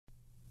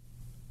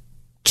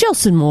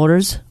Chilson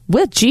Motors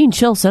with Gene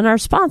Chilson are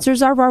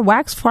sponsors of our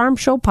Wax Farm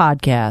Show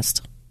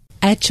podcast.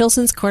 At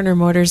Chilson's Corner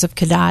Motors of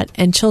Cadott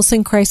and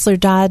Chilson Chrysler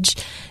Dodge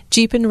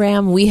Jeep and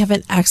Ram, we have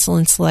an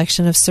excellent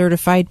selection of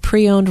certified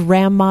pre-owned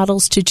Ram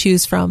models to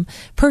choose from.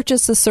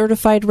 Purchase a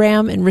certified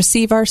Ram and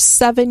receive our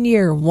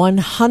 7-year,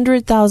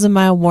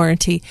 100,000-mile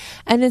warranty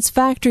and its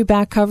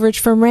factory-back coverage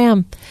from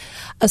Ram.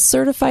 A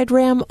certified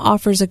Ram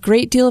offers a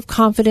great deal of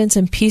confidence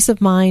and peace of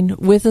mind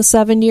with a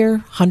 7-year,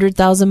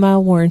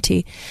 100,000-mile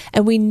warranty.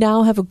 And we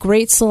now have a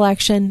great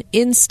selection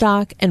in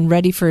stock and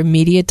ready for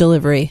immediate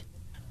delivery.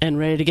 And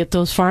ready to get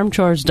those farm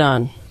chores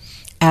done.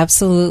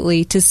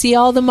 Absolutely. To see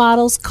all the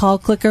models, call,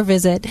 click, or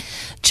visit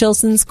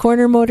Chilson's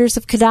Corner Motors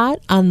of Cadott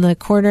on the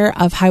corner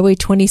of Highway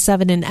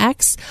 27 and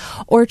X,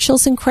 or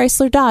Chilson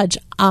Chrysler Dodge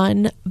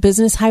on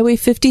Business Highway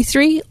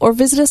 53, or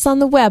visit us on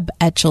the web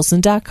at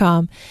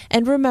chilson.com.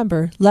 And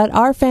remember, let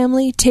our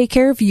family take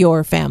care of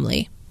your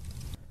family.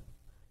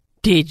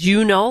 Did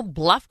you know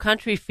Bluff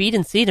Country Feed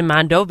and Seed in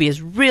Mondovi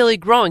is really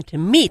growing to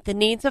meet the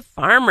needs of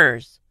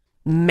farmers?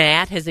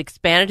 Matt has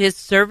expanded his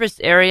service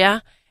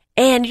area,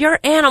 and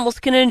your animals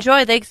can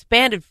enjoy the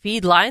expanded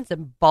feed lines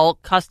and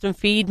bulk custom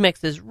feed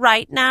mixes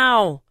right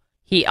now.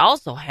 He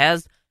also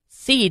has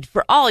seed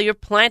for all your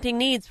planting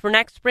needs for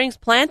next spring's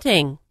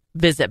planting.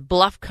 Visit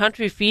Bluff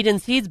Country Feed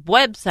and Seed's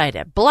website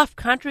at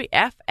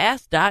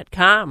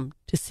bluffcountryfs.com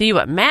to see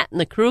what Matt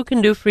and the crew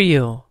can do for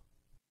you.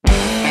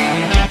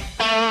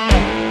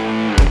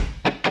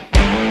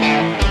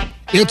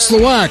 It's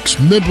the Wax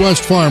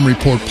Midwest Farm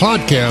Report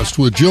podcast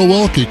with Joe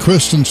Welke,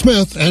 Kristen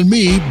Smith, and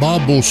me,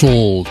 Bob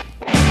Bosold.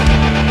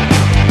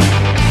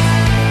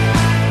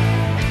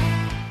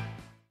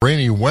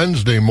 Rainy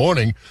Wednesday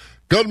morning.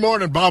 Good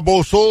morning, Bob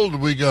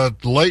Bosold. We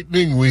got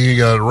lightning, we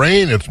got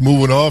rain. It's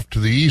moving off to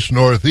the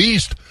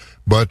east-northeast.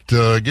 But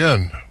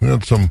again,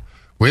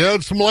 we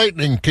had some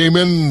lightning. Came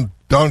in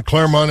down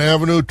Claremont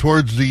Avenue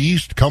towards the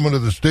east, coming to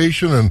the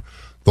station, and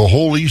the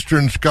whole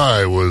eastern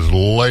sky was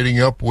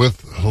lighting up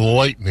with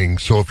lightning.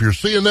 So if you're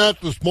seeing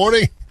that this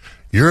morning,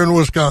 you're in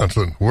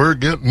Wisconsin. We're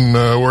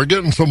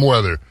getting some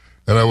weather,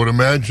 and I would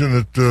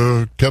imagine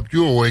it kept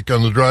you awake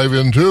on the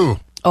drive-in too.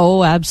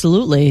 Oh,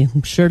 absolutely!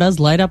 Sure does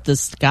light up the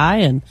sky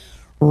and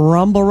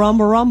rumble,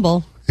 rumble,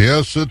 rumble.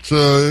 Yes, it's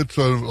a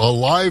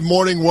live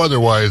morning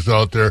weather-wise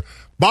out there.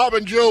 Bob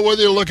and Joe,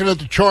 whether you're looking at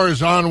the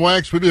chores on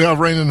Wax, we do have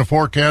rain in the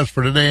forecast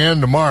for today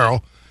and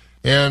tomorrow,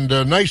 and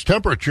nice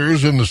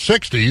temperatures in the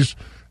 60s.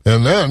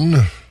 And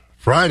then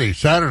Friday,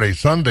 Saturday,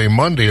 Sunday,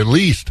 Monday, at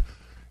least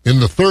in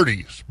the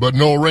 30s, but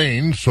no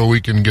rain, so we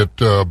can get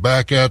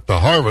back at the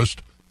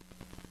harvest.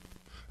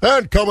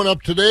 And coming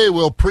up today,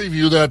 we'll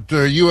preview that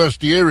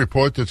USDA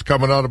report that's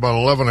coming out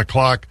about 11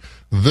 o'clock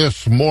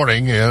this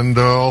morning, and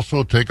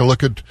also take a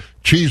look at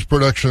cheese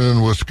production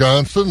in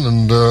Wisconsin,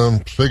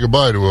 and say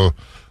goodbye to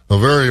a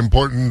very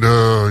important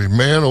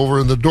man over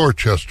in the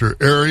Dorchester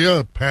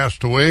area,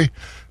 passed away.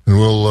 And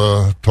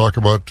we'll talk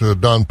about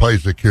Don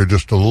Pyzik here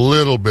just a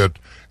little bit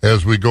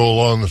as we go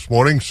along this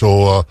morning.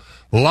 So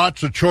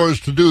lots of chores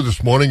to do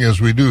this morning as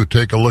we do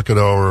take a look at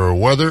our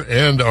weather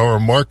and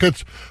our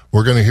markets.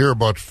 We're going to hear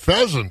about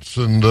pheasants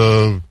and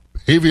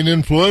avian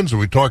influenza.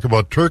 We talk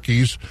about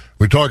turkeys.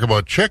 We talk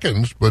about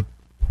chickens. But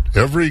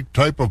every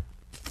type of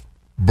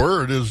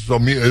bird is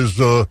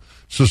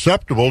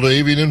susceptible to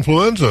avian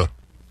influenza.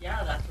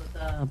 Yeah, that's what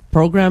the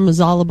program is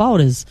all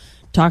about,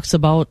 talks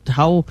about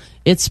how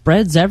it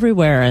spreads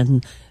everywhere,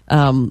 and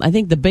I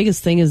think the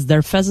biggest thing is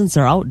their pheasants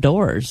are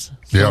outdoors.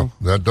 So. Yeah,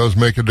 that does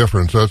make a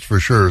difference, that's for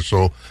sure.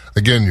 So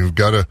again, you've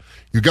got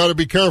to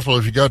be careful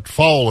if you got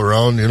fowl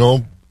around,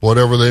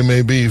 whatever they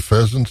may be,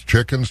 pheasants,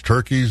 chickens,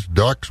 turkeys,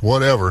 ducks,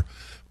 whatever,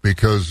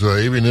 because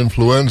avian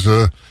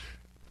influenza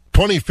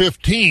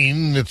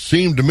 2015, it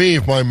seemed to me,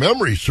 if my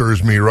memory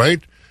serves me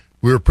right,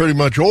 we were pretty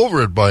much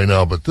over it by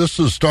now, but this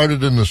has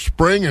started in the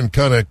spring and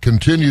kind of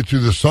continued through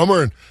the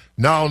summer, and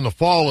now in the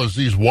fall, as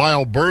these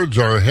wild birds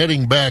are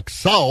heading back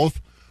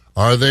south,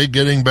 are they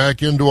getting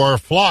back into our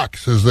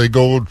flocks as they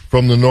go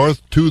from the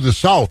north to the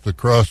south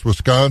across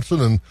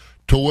Wisconsin and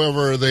to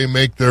wherever they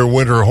make their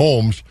winter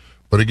homes?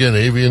 But again,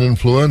 avian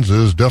influenza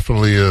is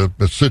definitely a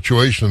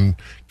situation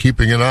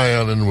keeping an eye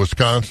on in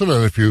Wisconsin.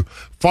 And if you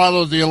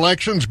followed the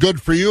elections,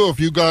 good for you if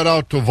you got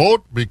out to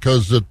vote,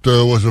 because it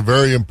was a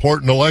very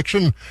important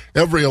election.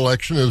 Every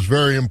election is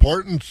very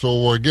important.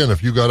 So again,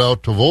 if you got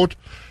out to vote,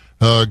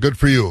 good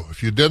for you.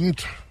 If you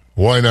didn't,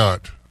 why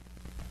not?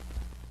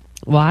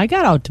 Well, I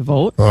got out to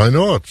vote. I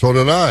know it. So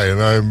did I.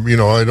 And I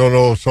don't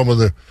know some of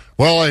the,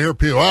 I hear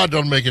people, it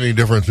doesn't make any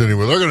difference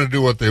anyway. They're going to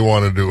do what they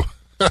want to do.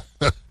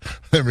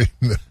 I mean,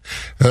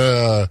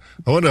 I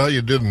wonder how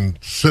you did in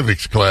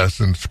civics class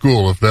in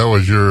school, if that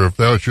was your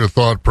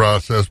thought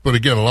process. But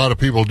again, a lot of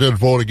people did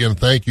vote. Again,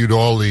 thank you to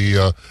all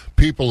the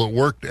people that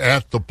worked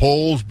at the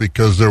polls,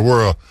 because there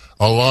were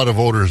a lot of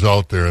voters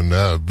out there, and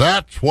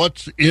that's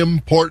what's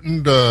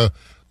important.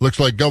 Looks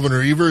like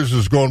Governor Evers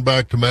is going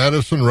back to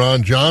Madison.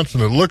 Ron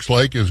Johnson, it looks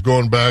like, is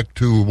going back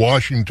to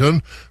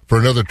Washington for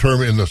another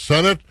term in the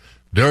Senate.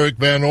 Derek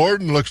Van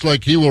Orden looks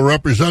like he will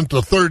represent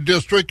the 3rd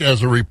District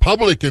as a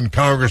Republican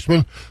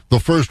congressman, the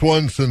first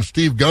one since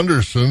Steve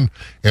Gunderson.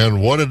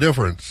 And what a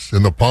difference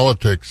in the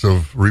politics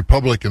of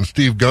Republican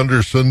Steve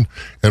Gunderson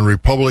and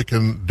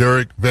Republican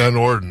Derek Van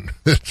Orden.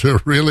 It's a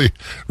really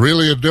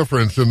a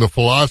difference in the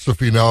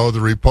philosophy now of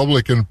the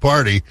Republican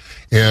Party.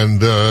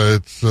 And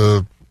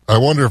I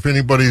wonder if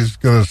anybody's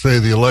going to say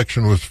the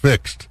election was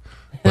fixed.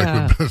 Like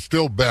we've been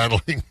still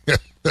battling.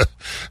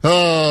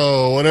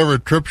 Oh, whatever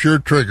trips your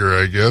trigger,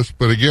 I guess.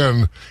 But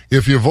again,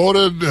 if you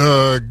voted,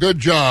 good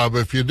job.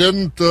 If you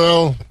didn't,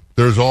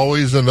 there's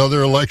always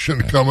another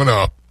election coming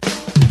up.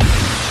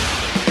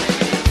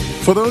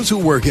 For those who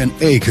work in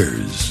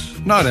acres,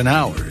 not in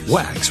hours,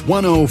 Wax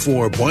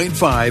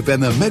 104.5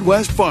 and the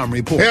Midwest Farm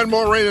Report. And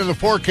more rain in the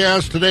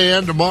forecast today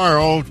and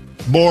tomorrow.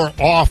 More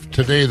off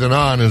today than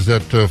on, is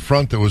that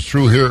front that was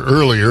through here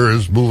earlier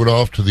is moving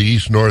off to the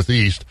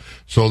east-northeast.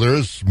 So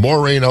there's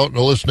more rain out in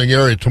the listening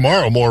area.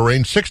 Tomorrow, more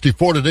rain.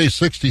 64 today,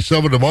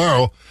 67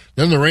 tomorrow.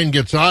 Then the rain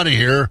gets out of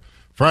here.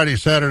 Friday,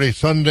 Saturday,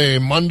 Sunday,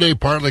 Monday,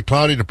 partly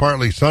cloudy to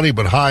partly sunny,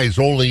 but highs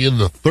only in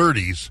the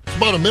 30s. It's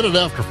about a minute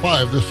after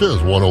 5. This is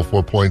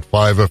 104.5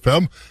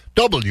 FM,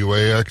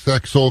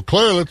 WAXX Eau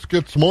Claire. Let's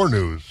get some more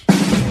news.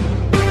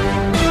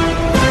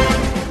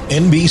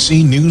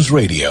 NBC News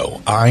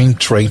Radio, I'm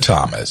Trey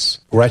Thomas.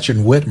 Gretchen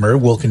Whitmer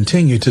will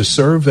continue to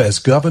serve as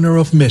governor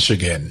of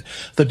Michigan.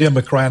 The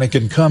Democratic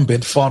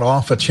incumbent fought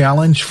off a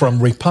challenge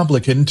from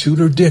Republican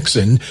Tudor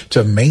Dixon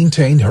to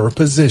maintain her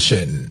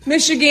position.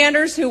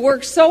 Michiganders who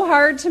worked so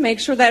hard to make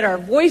sure that our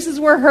voices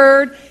were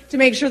heard, to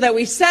make sure that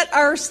we set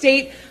our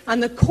state on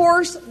the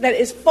course that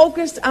is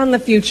focused on the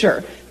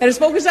future, that is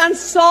focused on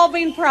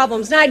solving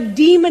problems, not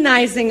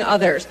demonizing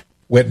others.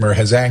 Whitmer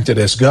has acted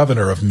as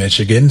governor of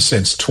Michigan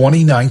since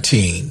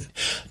 2019.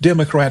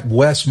 Democrat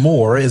Wes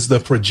Moore is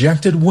the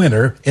projected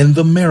winner in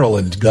the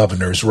Maryland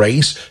governor's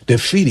race,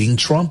 defeating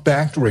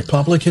Trump-backed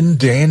Republican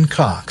Dan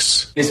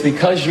Cox. It's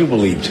because you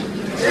believed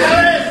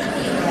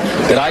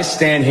that I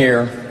stand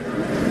here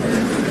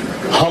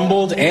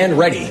humbled and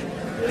ready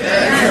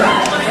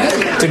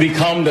to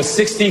become the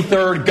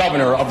 63rd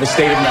governor of the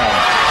state of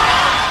Maryland.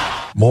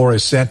 Moore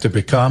is set to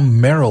become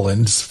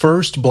Maryland's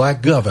first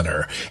black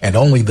governor and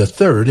only the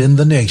 3rd in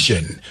the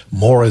nation.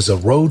 Moore is a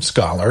Rhodes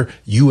Scholar,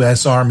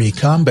 U.S. Army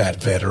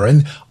combat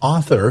veteran,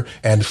 author,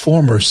 and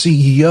former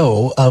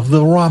CEO of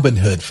the Robin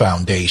Hood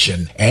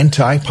Foundation,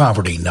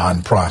 anti-poverty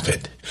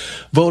nonprofit.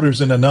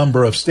 Voters in a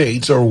number of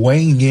states are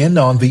weighing in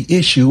on the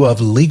issue of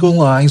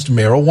legalized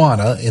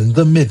marijuana in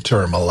the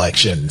midterm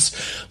elections.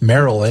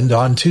 Maryland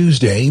on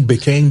Tuesday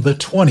became the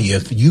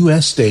 20th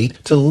U.S.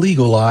 state to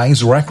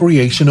legalize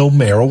recreational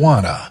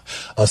marijuana.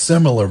 A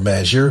similar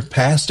measure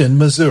passed in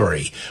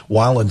Missouri,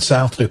 while in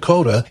South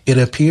Dakota it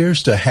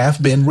appears to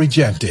have been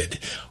rejected.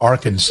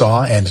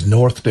 Arkansas and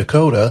North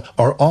Dakota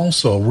are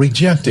also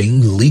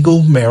rejecting legal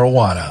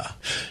marijuana.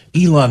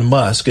 Elon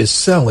Musk is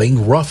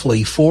selling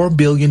roughly $4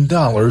 billion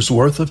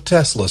worth of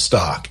Tesla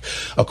stock.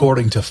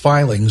 According to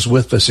filings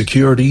with the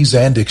Securities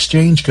and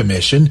Exchange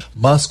Commission,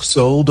 Musk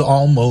sold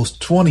almost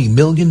 20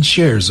 million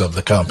shares of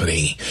the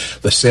company.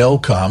 The sale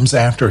comes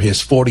after his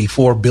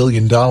 $44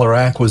 billion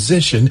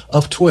acquisition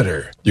of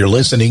Twitter. You're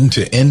listening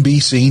to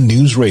NBC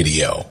News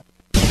Radio.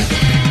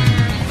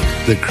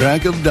 The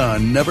crack of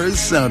dawn never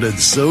sounded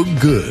so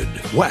good.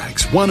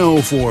 Wax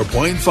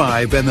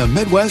 104.5 and the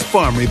Midwest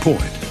Farm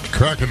Report.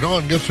 Crack of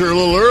dawn gets here a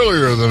little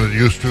earlier than it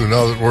used to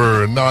now that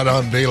we're not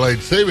on daylight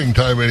saving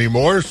time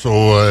anymore.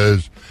 So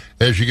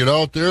as you get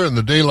out there and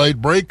the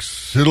daylight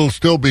breaks, it'll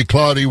still be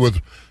cloudy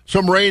with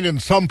some rain in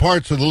some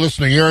parts of the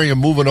listening area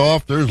moving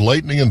off. There's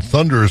lightning and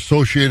thunder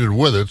associated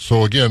with it.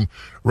 So again,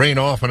 rain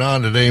off and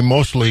on today,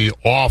 mostly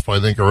off, I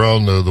think,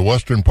 around the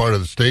western part of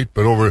the state,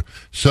 but over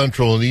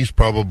central and east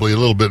probably a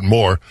little bit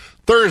more.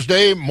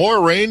 Thursday,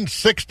 more rain,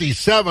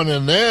 67,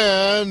 and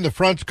then the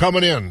front's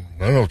coming in.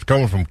 I don't know if it's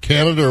coming from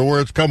Canada or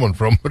where it's coming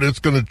from, but it's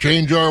going to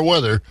change our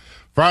weather.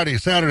 Friday,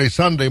 Saturday,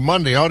 Sunday,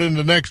 Monday, out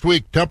into next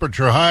week,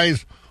 temperature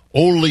highs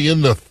only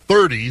in the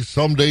 30s.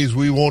 Some days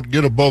we won't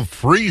get above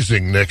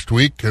freezing next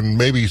week, and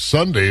maybe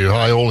Sunday,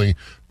 high only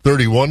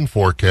 31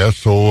 forecast,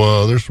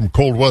 so there's some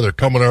cold weather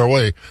coming our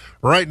way.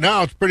 Right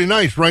now, it's pretty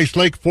nice. Rice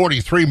Lake,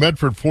 43,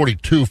 Medford,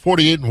 42,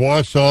 48 in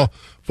Wausau,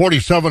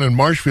 47 in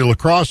Marshfield, La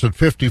Crosse at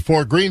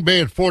 54, Green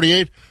Bay at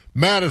 48,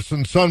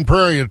 Madison, Sun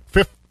Prairie at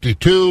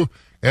 52,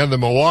 and the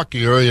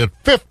Milwaukee area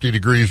at 50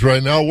 degrees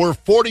right now. We're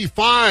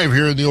 45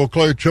 here in the Eau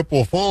Claire,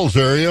 Chippewa Falls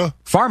area.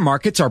 Farm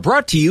markets are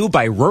brought to you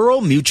by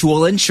Rural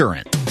Mutual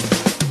Insurance.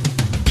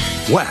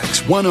 Wax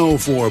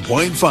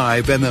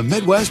 104.5 and the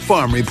Midwest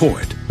Farm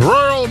Report.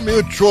 Rural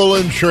Mutual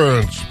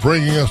Insurance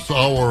bringing us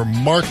our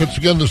markets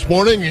again this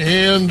morning.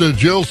 And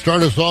Jill,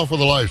 start us off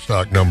with the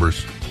livestock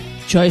numbers.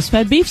 Choice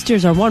fed beef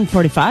steers are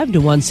 145 to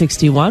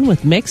 161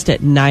 with mixed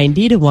at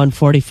 90 to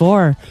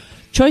 144.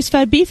 Choice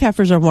fed beef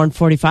heifers are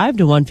 145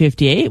 to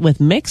 158 with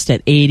mixed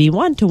at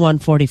 81 to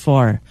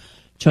 144.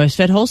 Choice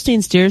fed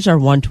Holstein steers are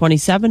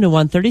 127 to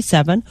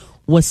 137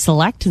 with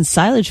select and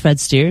silage fed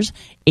steers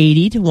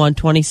 80 to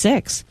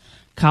 126.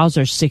 Cows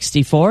are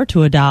 64 to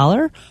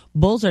 $1.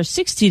 Bulls are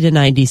 60 to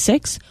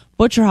 96.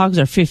 Butcher hogs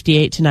are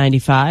 58 to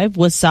 95,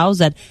 with sows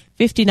at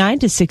 59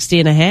 to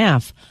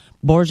 60.5.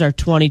 Boars are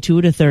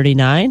 22 to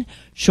 39.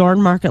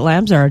 Shorn market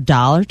lambs are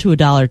 $1 to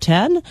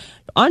 $1.10.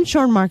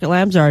 Unshorn market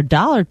lambs are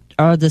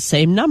the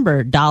same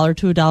number, $1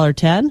 to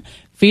 $1.10.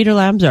 Feeder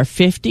lambs are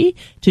 50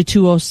 to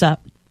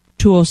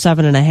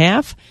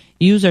 207.5.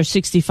 Ewes are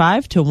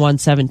 65 to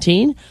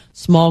 117.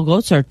 Small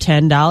goats are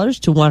 $10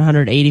 to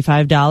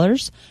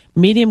 $185.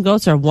 Medium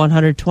goats are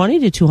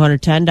 $120 to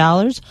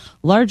 $210.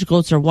 Large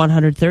goats are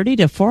 $130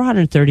 to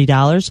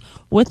 $430,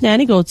 with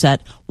nanny goats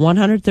at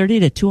 $130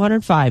 to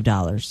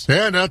 $205.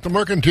 And at the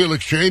Mercantile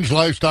Exchange,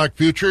 livestock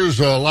futures,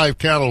 live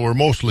cattle were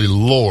mostly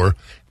lower.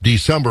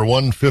 December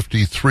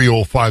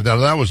 153.05. Now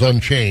that was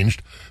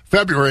unchanged.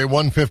 February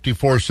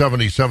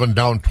 154.77,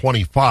 down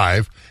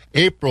 25.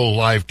 April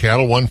live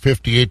cattle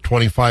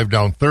 158.25,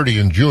 down 30.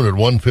 In June at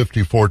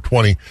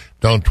 154.20,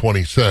 down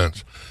 20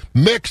 cents.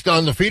 Mixed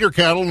on the feeder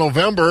cattle,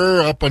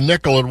 November up a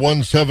nickel at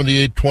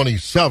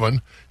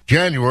 178.27.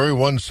 January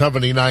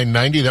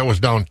 179.90, that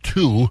was down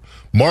 2.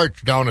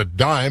 March down a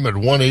dime at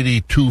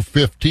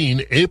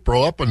 182.15.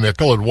 April up a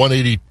nickel at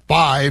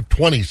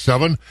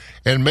 185.27,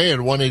 and May at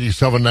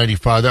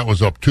 187.95, that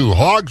was up 2.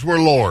 Hogs were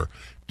lower.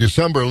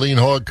 December lean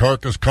hog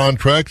carcass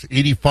contracts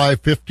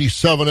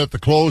 85.57 at the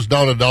close,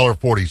 down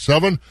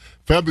 $1.47.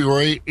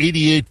 February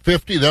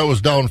 88.50, that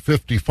was down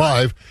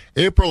 55.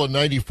 April at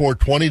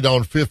 94.20,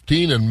 down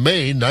 15, and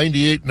May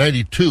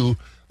 98.92,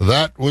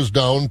 that was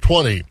down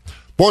 20.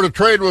 Board of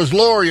Trade was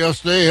lower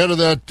yesterday ahead of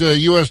that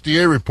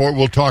USDA report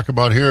we'll talk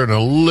about here in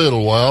a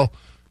little while.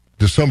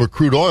 December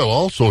crude oil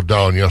also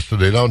down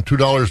yesterday, down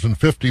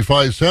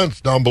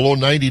 $2.55, down below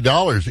 $90,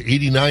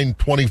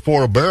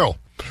 89.24 a barrel.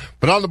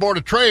 But on the Board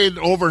of Trade,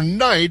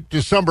 overnight,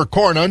 December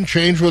corn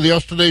unchanged with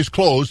yesterday's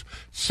close,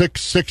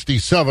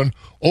 $6.67.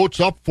 Oats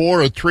up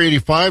 4 at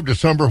 $3.85.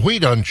 December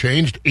wheat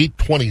unchanged,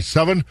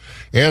 $8.27.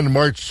 And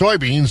March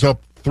soybeans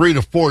up 3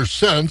 to 4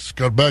 cents.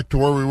 Got back to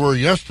where we were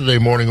yesterday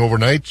morning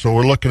overnight, so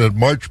we're looking at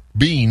March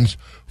beans,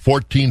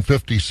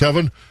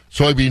 $14.57.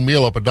 Soybean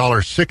meal up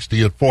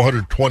 $1.60 at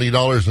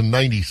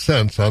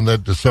 $420.90 on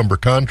that December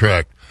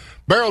contract.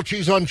 Barrel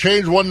cheese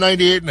unchanged,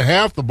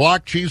 $1.98.5. The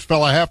block cheese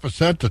fell a half a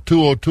cent to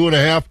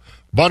 $2.02.5.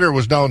 Butter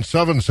was down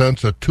 7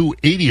 cents at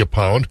 $2.80 a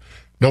pound.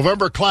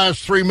 November class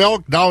 3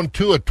 milk down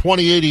 2 at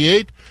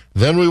 $20.88.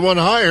 Then we went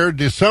higher.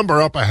 December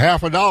up a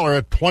half a dollar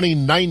at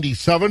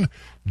 $20.97.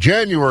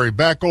 January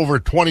back over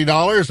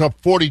 $20, up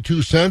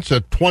 42 cents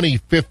at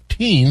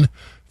 $20.15.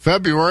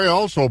 February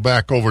also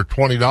back over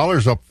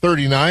 $20, up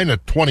 39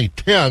 at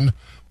 $20.10.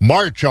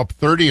 March up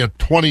 30 at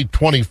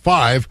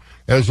 $20.25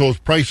 as those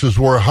prices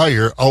were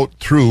higher out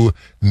through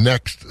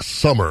next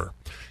summer.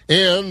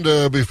 And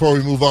before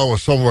we move on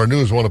with some of our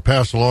news, I want to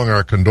pass along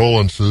our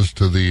condolences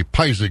to the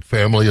Pyzik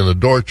family in the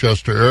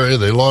Dorchester area.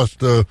 They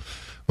lost, a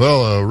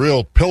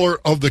real pillar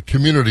of the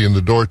community in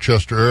the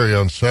Dorchester area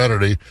on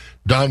Saturday.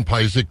 Don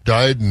Pyzik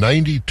died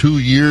 92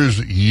 years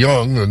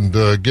young, and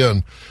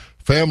again,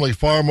 family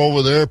farm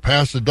over there,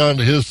 passed it down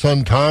to his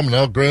son Tom,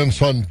 now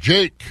grandson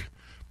Jake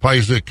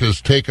Pyzik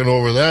has taken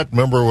over that.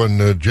 Remember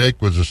when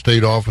Jake was a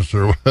state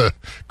officer?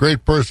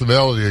 Great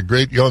personality, a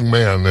great young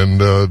man,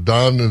 and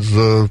Don is,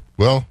 a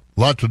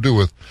lot to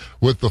do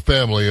with the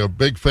family, a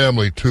big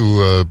family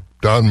too.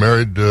 Don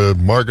married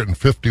Margaret in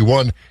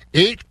 51,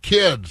 8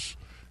 kids,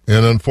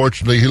 and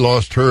unfortunately he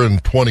lost her in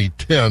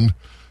 2010.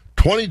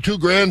 22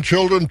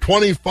 grandchildren,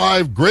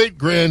 25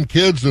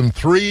 great-grandkids, and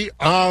 3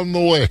 on the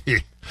way.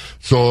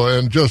 So,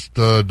 and just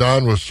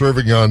Don was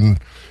serving on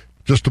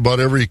just about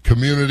every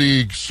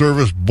community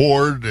service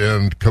board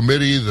and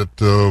committee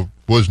that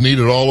was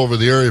needed all over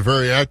the area,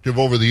 very active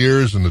over the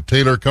years in the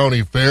Taylor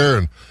County Fair,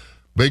 and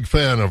big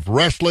fan of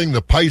wrestling.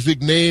 The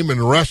Pyzik name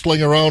in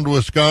wrestling around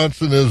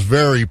Wisconsin is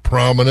very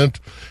prominent,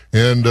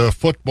 and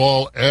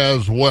football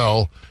as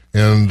well.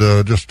 And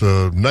just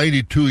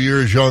 92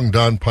 years young,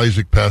 Don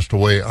Pyzik passed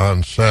away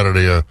on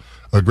Saturday.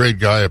 A great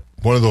guy,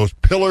 one of those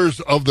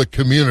pillars of the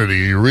community.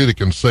 You really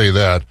can say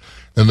that.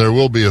 And there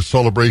will be a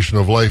celebration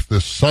of life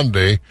this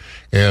Sunday,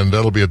 and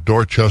that'll be at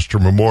Dorchester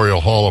Memorial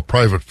Hall, a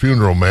private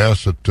funeral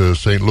mass at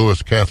St.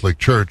 Louis Catholic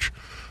Church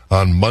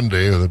on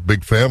Monday. The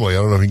big family. I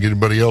don't know if you can get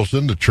anybody else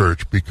into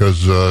church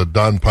because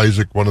Don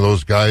Pyzik, one of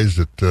those guys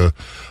that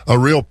a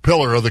real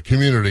pillar of the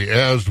community,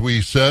 as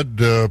we said,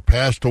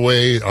 passed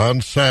away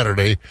on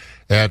Saturday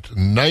at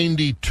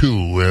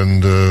 92,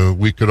 and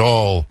we could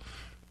all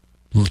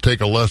take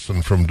a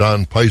lesson from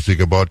Don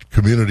Pyzik about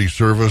community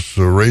service,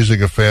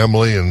 raising a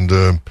family,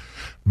 and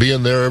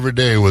being there every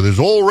day with his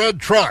old red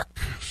truck.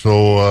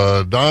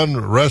 So,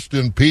 Don, rest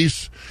in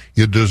peace.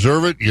 You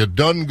deserve it. You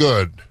done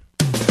good.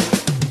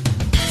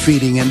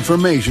 Feeding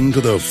information to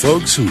the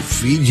folks who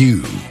feed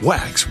you.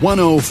 Wax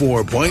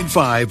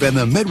 104.5 and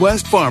the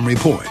Midwest Farm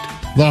Report.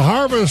 The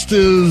harvest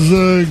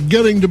is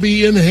getting to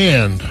be in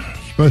hand.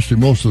 Especially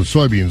most of the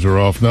soybeans are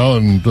off now,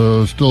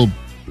 and still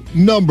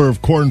number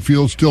of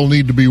cornfields still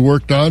need to be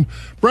worked on.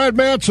 Brad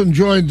Matson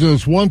joins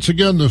us once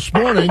again this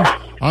morning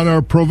on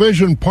our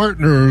Provision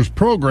Partners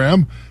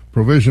program.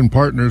 Provision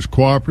Partners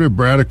Cooperative.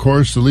 Brad, of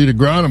course, the lead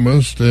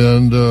agronomist.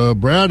 And,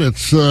 Brad,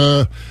 it's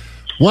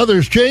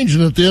weather's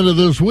changing at the end of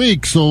this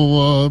week,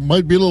 so it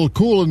might be a little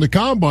cool in the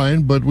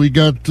combine, but we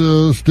got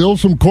still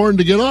some corn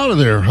to get out of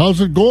there. How's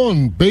it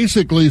going,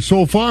 basically,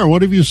 so far?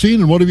 What have you seen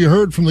and what have you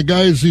heard from the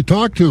guys you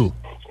talked to?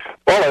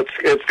 Well,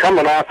 it's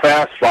coming off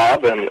fast,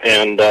 Bob,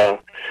 and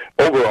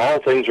overall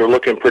things are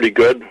looking pretty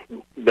good.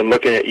 Been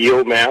looking at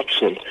yield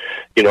maps, and,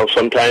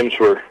 sometimes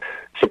we're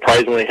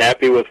surprisingly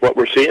happy with what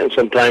we're seeing,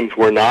 sometimes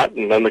we're not,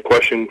 and then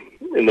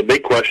the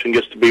big question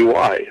gets to be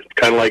why. It's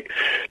kind of like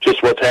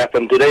just what's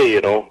happened today,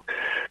 A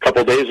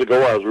couple of days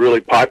ago, I was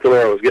really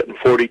popular. I was getting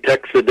 40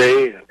 texts a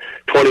day,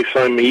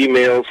 20-some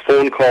emails,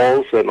 phone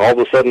calls, and all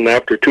of a sudden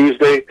after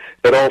Tuesday,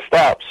 it all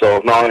stopped.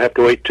 So now I have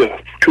to wait 2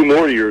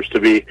 more years to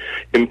be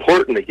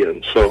important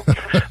again. So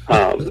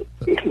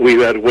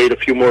we've had to wait a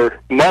few more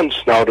months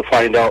now to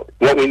find out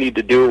what we need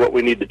to do, what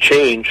we need to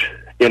change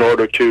in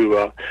order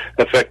to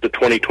affect the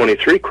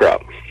 2023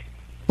 crop.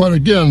 But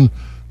again,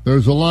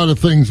 there's a lot of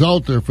things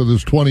out there for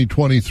this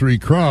 2023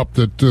 crop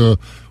that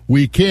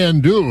we can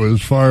do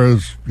as far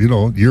as,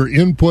 your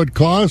input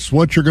costs,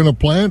 what you're going to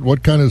plant,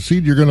 what kind of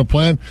seed you're going to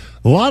plant.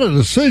 A lot of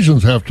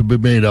decisions have to be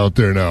made out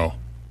there now.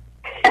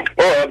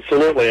 Oh,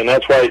 absolutely. And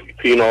that's why,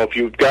 if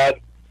you've got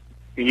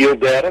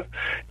yield data,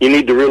 you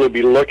need to really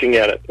be looking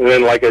at it. And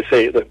then, like I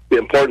say, the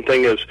important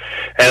thing is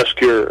ask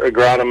your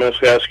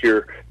agronomist, ask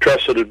your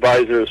trusted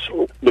advisors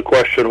the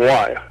question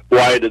why.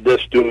 Why did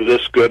this do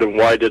this good and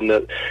why didn't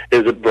it?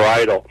 Is it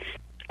varietal?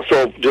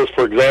 So just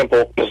for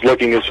example, I was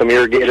looking at some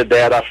irrigated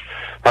data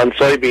on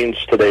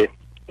soybeans today.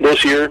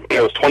 This year,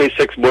 it was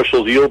 26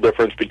 bushels yield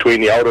difference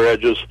between the outer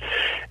edges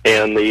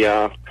and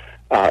the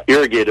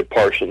irrigated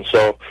portion.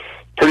 So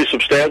pretty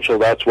substantial.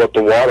 That's what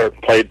the water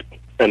played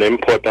an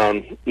input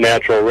on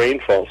natural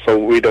rainfall, so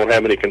we don't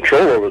have any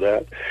control over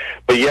that.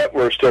 But yet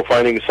we're still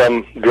finding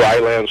some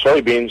dryland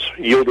soybeans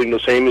yielding the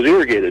same as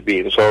irrigated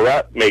beans, so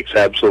that makes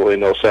absolutely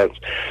no sense.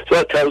 So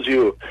that tells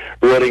you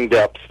rooting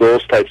depth,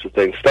 those types of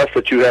things, stuff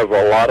that you have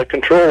a lot of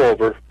control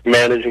over,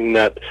 managing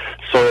that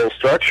soil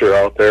structure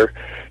out there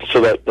so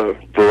that the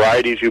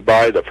varieties you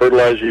buy, the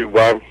fertilizer you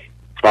buy,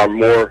 are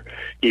more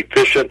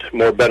efficient,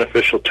 more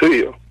beneficial to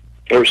you.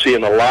 We're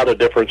seeing a lot of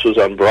differences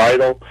on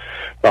varietal,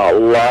 a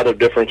lot of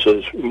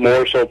differences,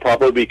 more so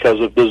probably because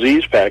of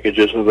disease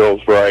packages of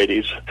those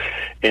varieties,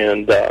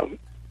 and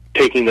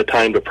taking the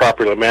time to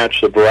properly match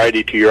the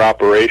variety to your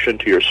operation,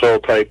 to your soil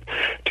type,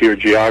 to your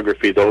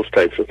geography, those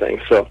types of things.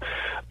 So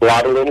a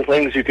lot of little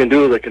things you can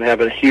do that can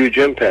have a huge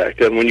impact.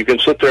 And when you can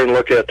sit there and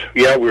look at,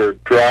 we're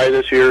dry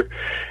this year,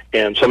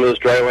 and some of this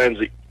dry land's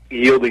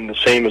yielding the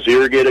same as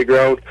irrigated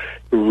ground,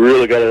 you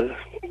really got to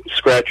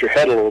scratch your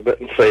head a little bit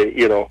and say,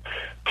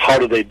 how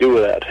do they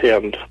do that?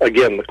 And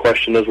again, the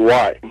question is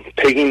why.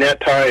 Taking that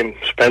time,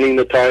 spending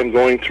the time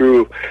going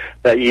through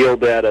that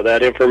yield data,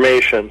 that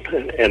information,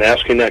 and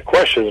asking that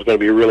question is going to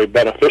be really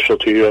beneficial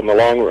to you in the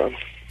long run.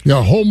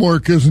 Yeah,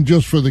 homework isn't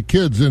just for the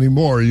kids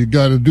anymore. You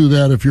got to do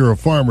that if you're a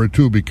farmer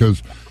too,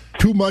 because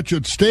too much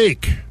at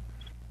stake.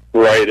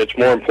 Right, it's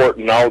more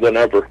important now than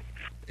ever.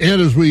 And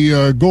as we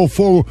go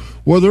forward,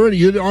 were there any,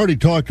 you already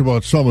talked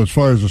about some as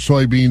far as the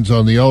soybeans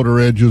on the outer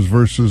edges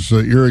versus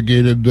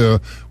irrigated,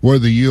 where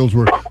the yields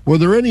were. Were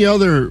there any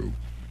other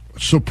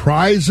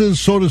surprises,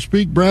 so to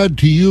speak, Brad,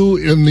 to you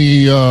in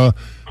the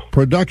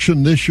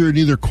production this year in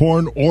either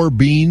corn or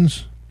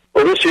beans?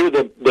 Well, this year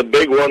the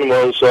big one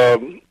was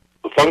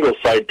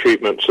fungicide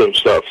treatments and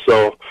stuff.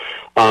 So,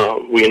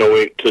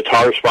 the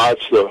tar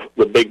spots,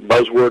 the big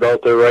buzzword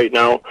out there right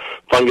now,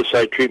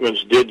 fungicide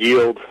treatments did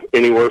yield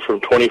anywhere from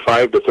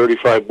 25 to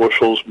 35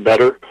 bushels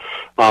better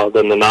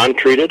than the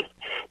non-treated,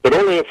 but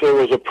only if there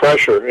was a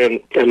pressure, and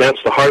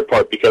that's the hard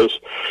part, because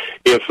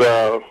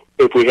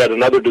if we had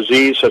another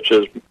disease such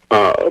as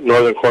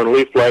northern corn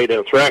leaf blight,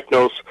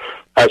 anthracnose,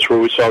 that's where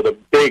we saw the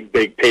big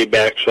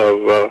paybacks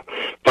of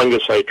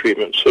fungicide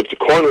treatments. If the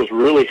corn was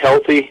really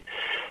healthy,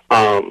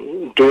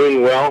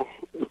 doing well,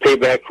 the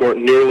paybacks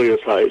weren't nearly as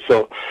high.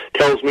 So it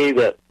tells me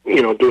that,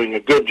 doing a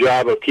good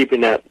job of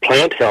keeping that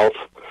plant health,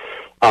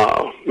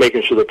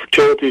 making sure the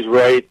fertility's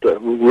right, the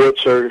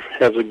roots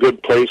has a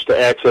good place to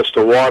access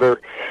the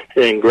water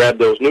and grab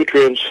those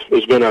nutrients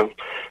is going to,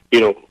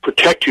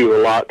 protect you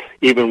a lot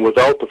even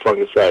without the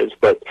fungicides.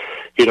 But,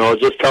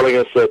 just telling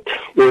us that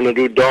we're in a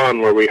new dawn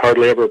where we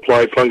hardly ever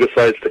apply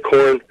fungicides to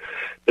corn.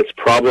 It's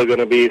probably going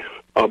to be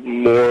a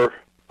more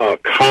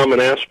common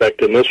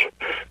aspect in this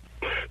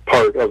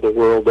part of the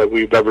world that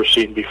we've ever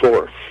seen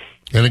before.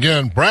 And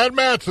again, Brad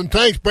Matson,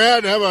 thanks,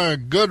 Brad. Have a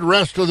good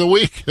rest of the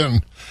week.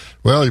 And,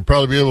 well, you'll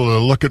probably be able to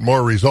look at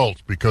more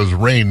results because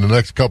of rain the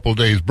next couple of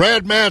days.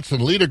 Brad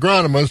Matson, lead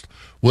agronomist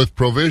with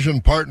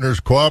Provision Partners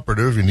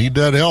Cooperative. You need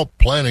that help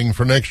planning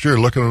for next year,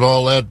 looking at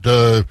all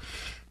that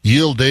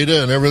yield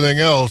data and everything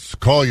else.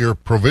 Call your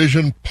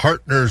Provision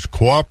Partners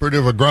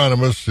Cooperative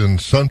agronomists in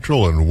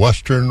central and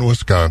western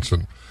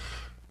Wisconsin.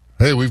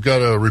 Hey, we've got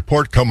a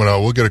report coming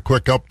out. We'll get a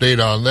quick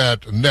update on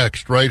that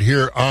next, right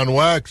here on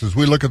Wax, as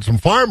we look at some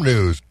farm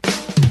news.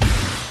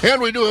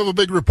 And we do have a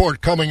big report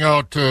coming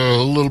out a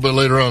little bit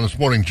later on this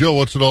morning. Jill,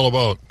 what's it all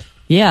about?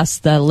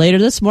 Yes, later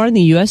this morning,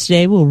 the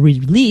USDA will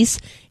release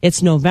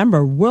its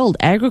November World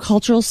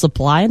Agricultural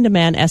Supply and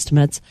Demand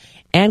estimates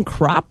and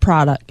crop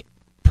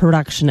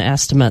production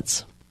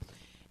estimates.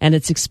 And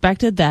it's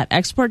expected that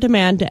export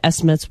demand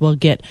estimates will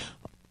get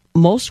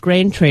most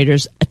grain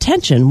traders'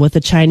 attention, with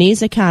the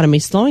Chinese economy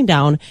slowing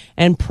down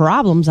and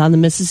problems on the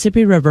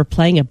Mississippi River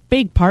playing a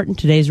big part in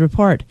today's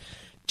report.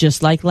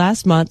 Just like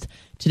last month,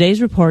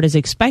 today's report is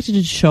expected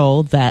to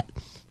show that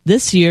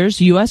this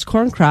year's U.S.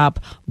 corn crop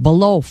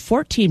below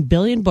 14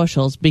 billion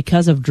bushels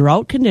because of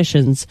drought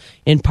conditions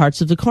in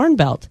parts of the Corn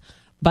Belt.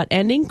 But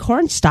ending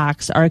corn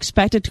stocks are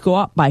expected to go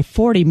up by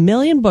 40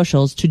 million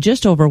bushels to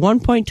just over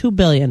 1.2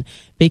 billion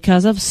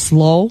because of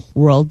slow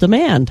world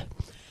demand.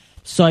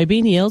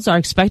 Soybean yields are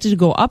expected to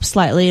go up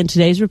slightly in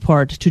today's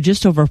report to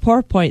just over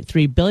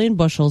 4.3 billion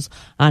bushels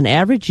on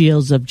average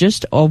yields of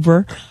just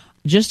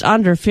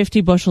under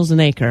 50 bushels an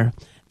acre.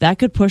 That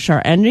could push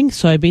our ending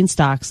soybean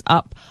stocks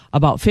up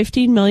about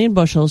 15 million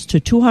bushels to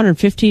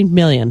 215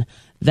 million.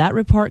 That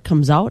report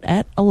comes out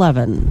at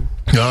 11.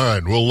 All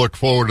right, we'll look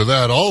forward to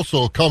that.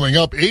 Also coming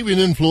up, avian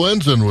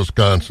influenza in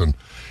Wisconsin.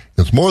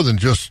 It's more than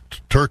just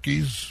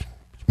turkeys,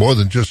 it's more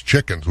than just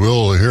chickens.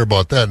 We'll hear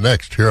about that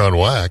next here on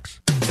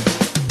Wax.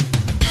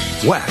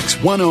 Wax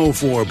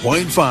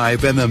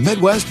 104.5 and the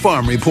Midwest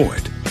Farm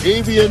Report.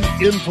 Avian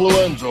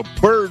influenza,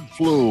 bird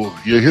flu.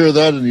 You hear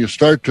that and you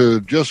start to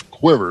just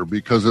quiver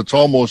because it's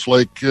almost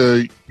like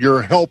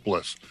you're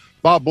helpless.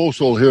 Bob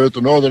Boesel here at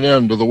the northern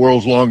end of the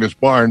world's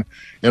longest barn,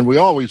 and we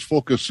always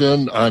focus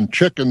in on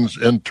chickens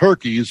and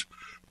turkeys.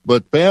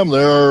 But, Pam,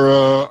 there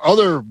are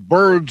other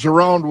birds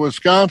around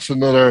Wisconsin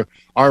that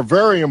are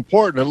very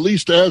important, at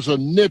least as a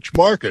niche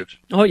market.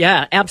 Oh,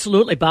 yeah,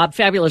 absolutely, Bob.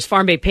 Fabulous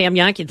farm babe Pam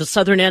Yankee at the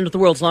southern end of the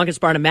world's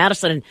longest barn in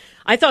Madison. And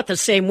I thought the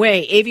same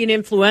way. Avian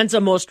influenza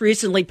most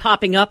recently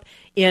popping up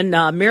in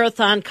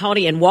Marathon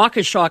County and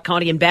Waukesha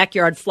County in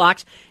backyard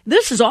flocks.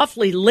 This is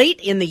awfully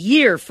late in the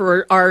year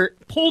for our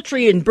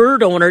poultry and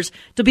bird owners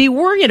to be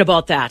worrying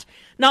about that.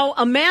 Now,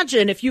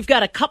 imagine if you've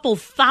got a couple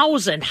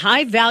thousand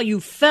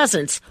high-value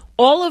pheasants,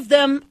 all of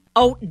them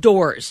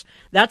outdoors.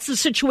 That's the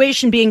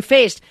situation being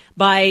faced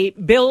by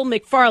Bill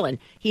McFarland.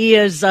 He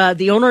is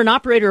the owner and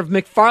operator of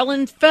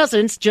McFarland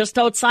Pheasants just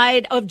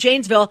outside of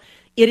Janesville.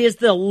 It is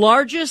the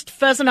largest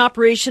pheasant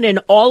operation in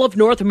all of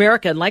North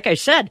America. And like I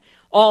said,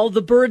 all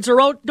the birds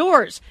are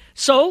outdoors.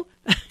 So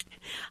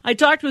I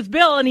talked with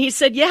Bill, and he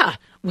said, yeah,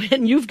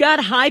 when you've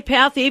got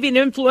high-path avian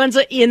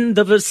influenza in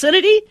the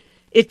vicinity,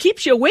 it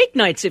keeps you awake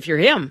nights if you're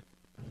him.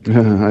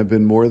 I've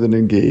been more than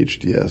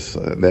engaged, yes.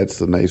 That's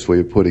the nice way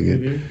of putting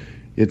it. Mm-hmm.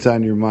 It's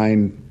on your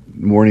mind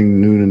morning,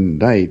 noon, and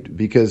night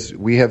because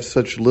we have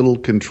such little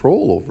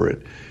control over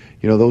it.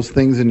 You know, those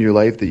things in your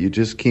life that you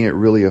just can't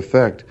really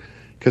affect.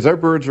 Because our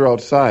birds are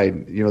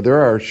outside. You know,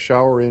 there are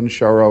shower-in,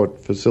 shower-out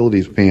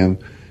facilities, Pam,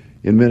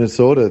 in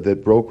Minnesota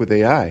that broke with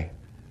AI.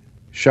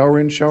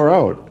 Shower-in,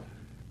 shower-out.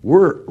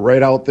 We're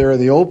right out there in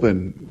the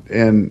open,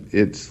 and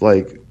it's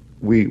like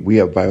we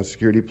have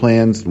biosecurity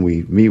plans, and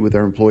we meet with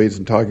our employees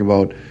and talking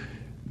about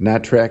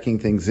not tracking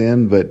things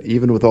in. But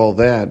even with all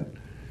that,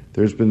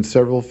 there's been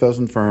several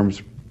pheasant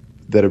farms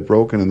that have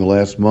broken in the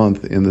last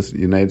month in the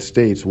United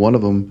States. One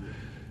of them,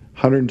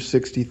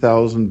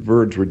 160,000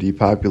 birds were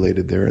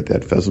depopulated there at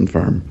that pheasant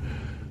farm.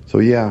 So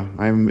yeah,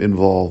 I'm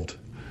involved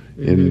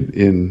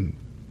in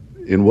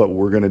what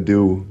we're going to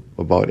do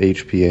about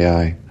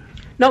HPAI.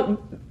 Now,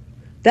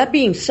 that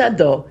being said,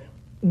 though,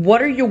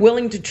 what are you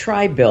willing to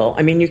try, Bill?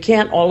 I mean, you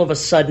can't all of a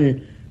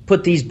sudden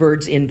put these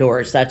birds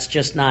indoors. That's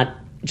just not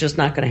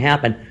going to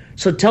happen.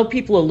 So tell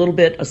people a little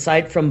bit,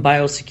 aside from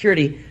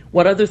biosecurity,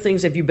 what other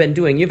things have you been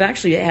doing? You've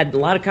actually had a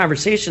lot of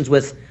conversations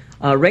with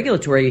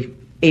regulatory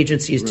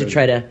agencies to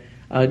try to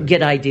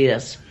get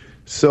ideas.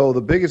 So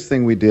the biggest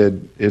thing we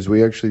did is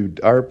we actually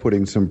are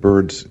putting some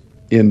birds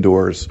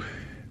indoors.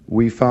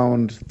 We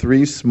found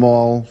 3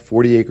 small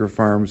 40-acre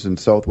farms in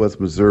southwest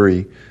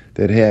Missouri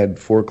that had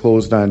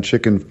foreclosed on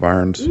chicken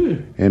barns,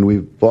 and we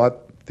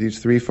bought these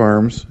 3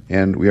 farms,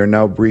 and we are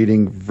now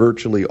breeding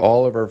virtually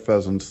all of our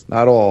pheasants,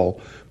 not all,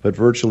 but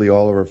virtually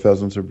all of our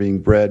pheasants are being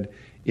bred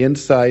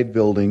inside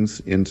buildings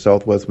in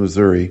southwest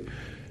Missouri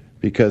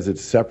because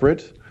it's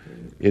separate,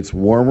 it's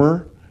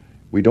warmer,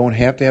 we don't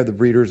have to have the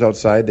breeders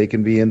outside, they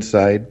can be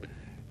inside,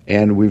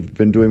 and we've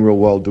been doing real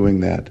well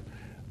doing that.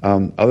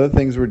 Other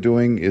things we're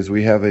doing is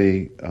we have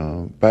a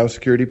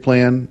biosecurity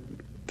plan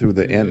through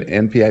the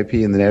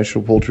NPIP and the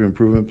National Poultry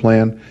Improvement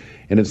Plan,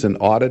 and it's an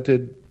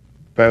audited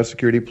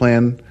biosecurity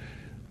plan.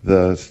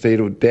 The state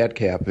of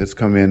DATCAP has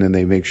come in and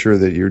they make sure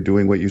that you're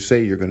doing what you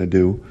say you're going to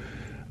do,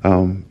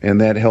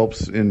 and that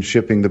helps in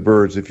shipping the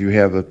birds if you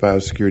have a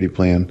biosecurity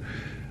plan.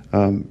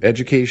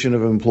 Education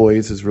of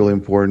employees is really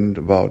important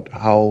about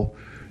how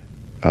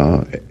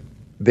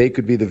they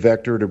could be the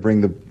vector to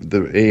bring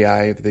the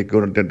AI if they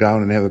go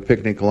down and have a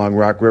picnic along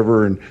Rock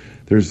River and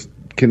there's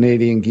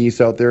Canadian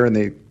geese out there and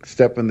they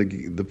step in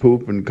the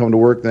poop and come to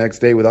work the next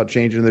day without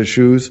changing their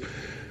shoes.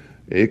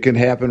 It can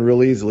happen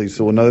real easily.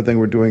 So another thing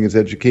we're doing is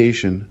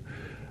education.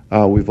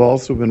 We've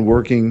also been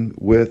working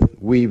with,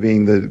 we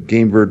being the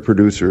game bird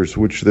producers,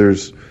 which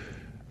there's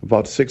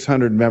about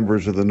 600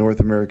 members of the North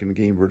American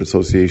Game Bird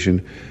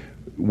Association.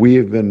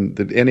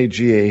 The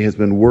NAGA has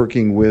been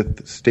working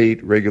with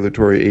state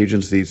regulatory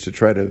agencies to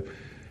try to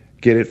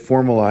get it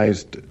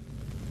formalized,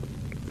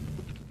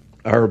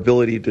 our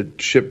ability to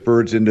ship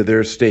birds into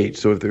their state.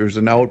 So if there's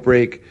an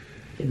outbreak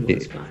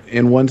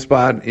in one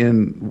spot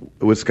in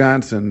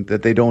Wisconsin,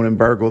 that they don't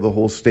embargo the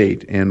whole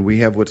state. And we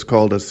have what's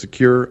called a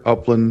secure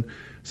upland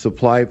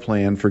supply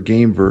plan for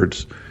game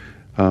birds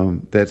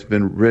that's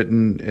been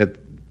written,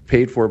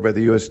 paid for by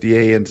the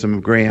USDA and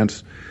some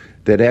grants,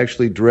 that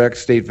actually directs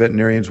state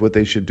veterinarians what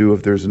they should do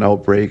if there's an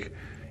outbreak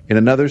in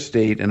another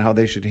state and how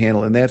they should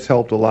handle it. And that's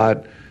helped a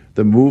lot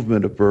the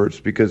movement of birds,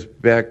 because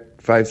back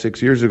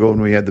 5-6 years ago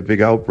when we had the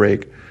big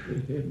outbreak,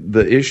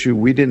 the issue,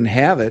 we didn't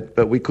have it,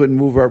 but we couldn't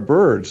move our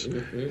birds.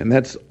 And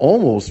that's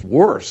almost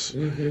worse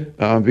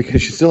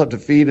because you still have to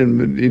feed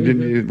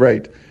and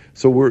right.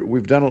 So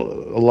we've done a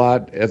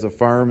lot as a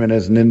farm and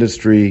as an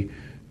industry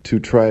to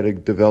try to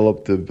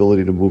develop the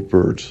ability to move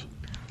birds.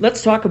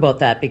 Let's talk about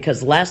that,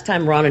 because last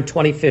time around in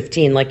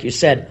 2015, like you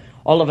said,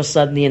 all of a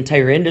sudden the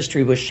entire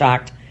industry was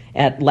shocked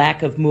at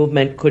lack of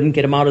movement, couldn't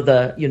get them out of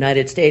the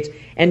United States.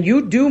 And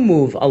you do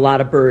move a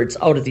lot of birds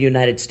out of the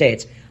United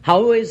States.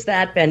 How has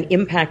that been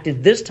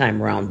impacted this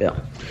time around, Bill?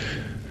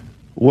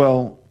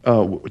 Well,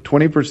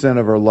 20%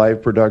 of our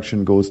live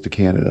production goes to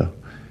Canada.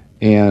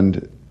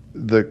 And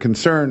the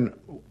concern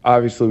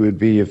obviously would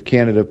be if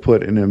Canada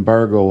put an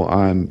embargo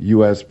on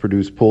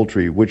U.S.-produced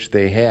poultry, which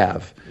they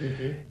have.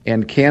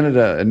 And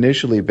Canada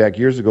initially, back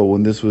years ago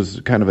when this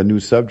was kind of a new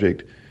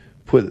subject,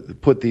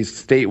 put these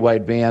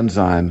statewide bans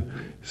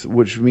on,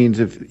 which means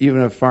if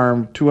even a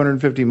farm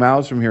 250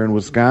 miles from here in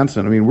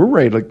Wisconsin, I mean,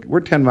 we're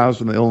 10 miles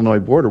from the Illinois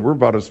border. We're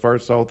about as far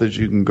south as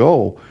you can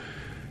go.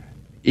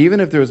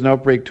 Even if there was an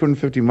outbreak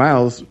 250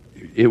 miles,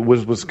 it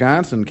was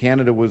Wisconsin.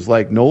 Canada was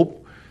like,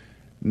 nope.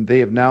 They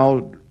have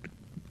now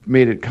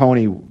made it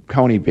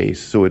county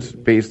based, so it's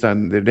based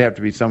on, there'd have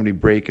to be somebody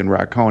break in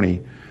Rock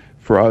County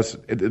for us,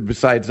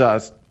 besides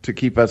us, to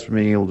keep us from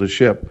being able to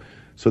ship.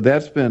 So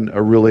that's been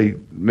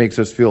makes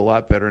us feel a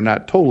lot better,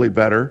 not totally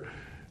better,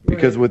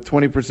 because with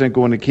 20%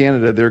 going to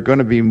Canada, they're going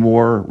to be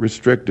more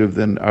restrictive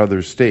than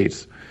other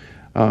states.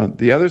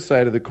 The other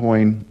side of the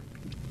coin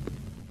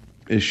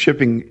is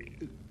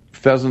shipping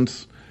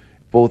pheasants,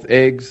 both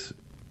eggs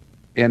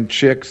and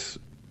chicks,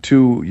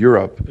 to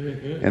Europe.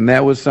 And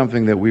that was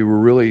something that we were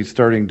really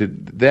starting to,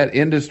 that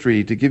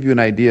industry, to give you an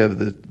idea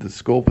of the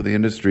scope of the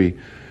industry,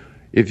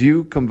 if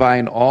you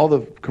combine all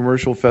the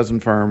commercial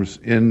pheasant farms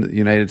in the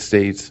United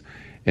States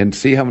and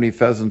see how many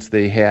pheasants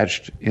they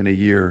hatched in a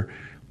year,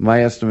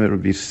 my estimate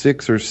would be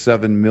 6 or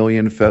 7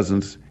 million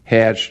pheasants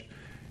hatched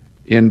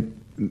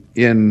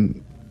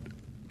in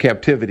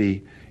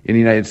captivity in the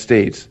United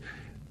States.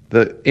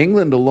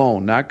 England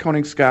alone, not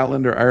counting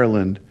Scotland or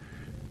Ireland,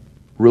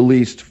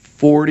 released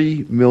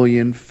 40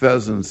 million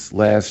pheasants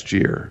last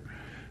year.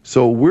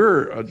 So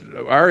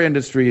our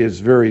industry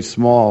is very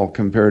small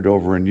compared to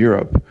over in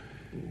Europe.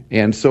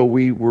 And so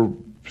we were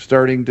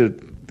starting to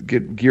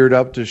get geared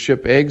up to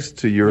ship eggs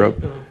to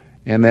Europe.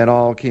 And that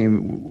all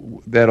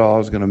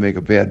is going to make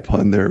a bad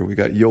pun there. We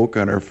got yolk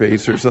on our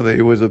face or something.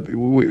 It was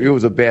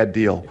a bad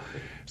deal.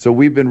 So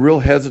we've been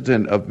real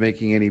hesitant of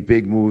making any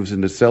big moves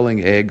into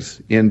selling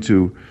eggs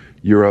into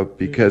Europe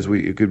because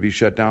it could be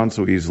shut down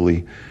so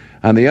easily.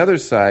 On the other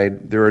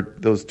side, there are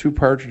those two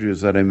partridges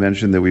that I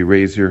mentioned that we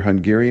raise here.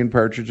 Hungarian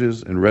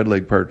partridges and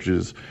red-leg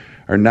partridges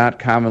are not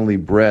commonly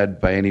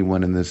bred by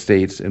anyone in the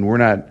States, and we're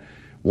not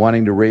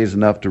wanting to raise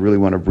enough to really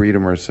want to breed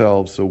them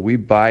ourselves. So we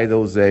buy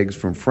those eggs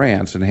from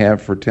France and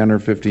have for 10 or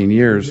 15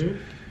 years.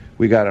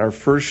 We got our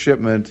first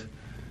shipment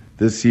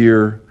this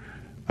year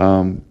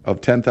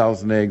of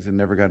 10,000 eggs and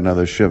never got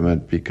another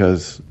shipment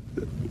because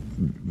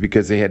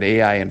they had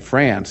AI in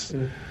France.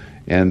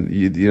 And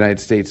the United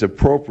States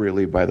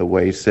appropriately, by the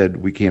way, said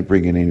we can't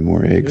bring in any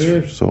more eggs.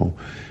 So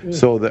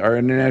our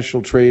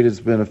international trade has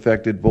been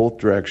affected both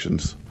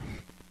directions.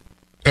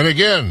 And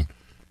again,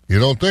 you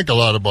don't think a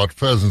lot about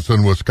pheasants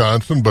in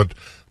Wisconsin, but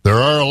there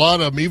are a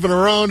lot of them even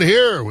around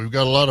here. We've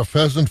got a lot of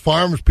pheasant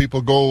farms.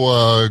 People go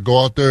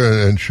out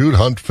there and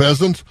hunt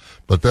pheasants.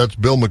 But that's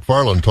Bill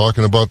McFarland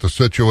talking about the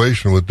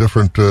situation with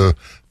different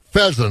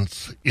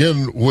pheasants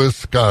in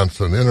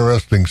Wisconsin.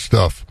 Interesting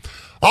stuff.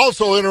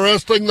 Also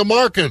interesting, the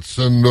markets,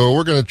 and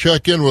we're going to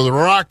check in with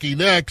Rocky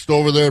next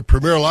over there at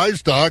Premier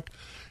Livestock.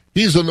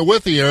 He's in the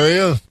Withee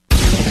area.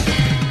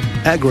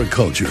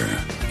 Agriculture.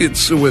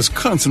 It's a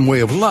Wisconsin way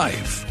of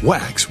life.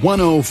 Wax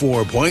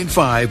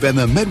 104.5 and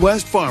the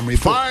Midwest Farm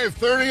Report.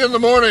 5:30 in the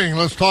morning.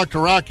 Let's talk to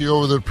Rocky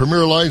over there at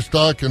Premier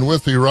Livestock in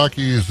Withee.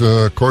 Rocky's,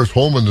 of course,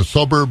 home in the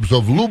suburbs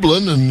of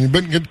Lublin, and you've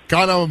been getting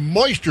kind of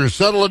moisture,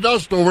 settle of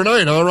dust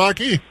overnight, huh,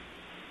 Rocky?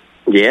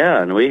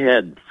 Yeah, and we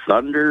had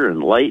thunder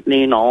and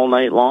lightning all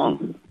night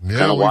long.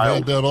 Yeah, we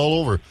had that all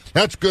over.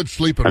 That's good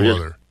sleeping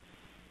weather.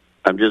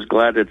 I'm just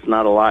glad it's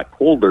not a lot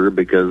colder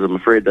because I'm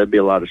afraid that'd be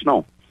a lot of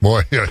snow.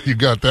 Boy, yeah, you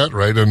got that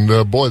right.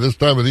 And, boy, this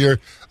time of the year,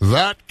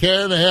 that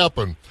can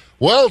happen.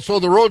 Well, so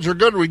the roads are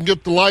good. We can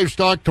get the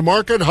livestock to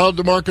market. How'd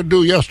the market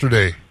do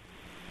yesterday?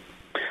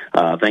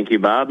 Thank you,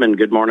 Bob, and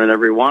good morning,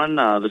 everyone.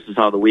 This is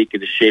how the week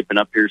is shaping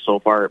up here so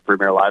far at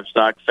Premier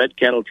Livestock. Fed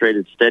cattle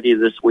traded steady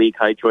this week.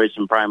 High choice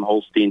and prime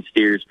Holstein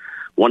steers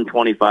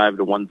 125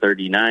 to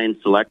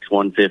 139, selects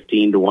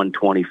 115 to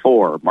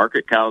 124.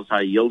 Market cows high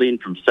yielding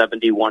from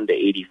 71 to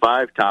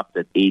 85, topped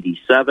at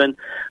 87.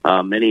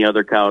 Many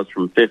other cows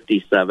from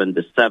 57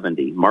 to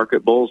 70.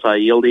 Market bulls high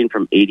yielding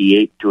from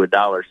 88 to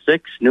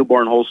 $1.06.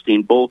 Newborn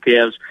Holstein bull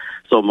calves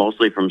so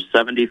mostly from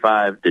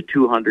 75 to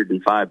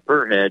 205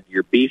 per head.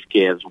 Your beef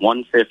calves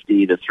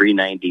 150 to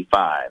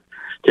 395.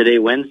 Today,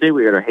 Wednesday,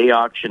 we got our hay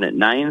auction at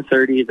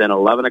 9:30. Then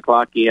 11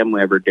 o'clock a.m.,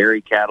 we have our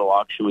dairy cattle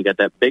auction. We got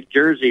that big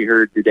Jersey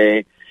herd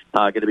today.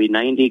 Going to be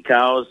 90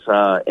 cows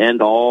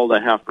and all the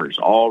heifers,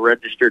 all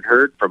registered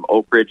herd from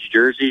Oak Ridge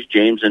Jerseys.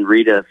 James and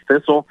Rita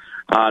Thistle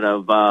out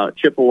of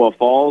Chippewa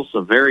Falls.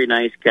 A very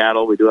nice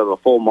cattle. We do have a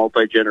full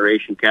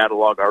multi-generation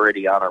catalog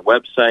already on our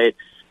website.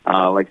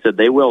 Like I said,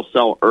 they will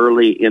sell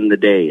early in the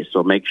day,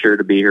 so make sure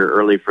to be here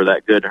early for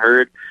that good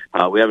herd.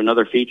 We have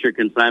another feature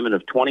consignment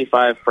of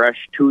 25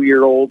 fresh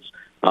 2-year-olds.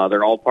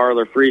 They're all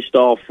parlor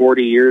freestall,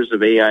 40 years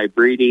of AI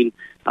breeding.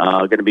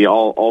 Going to be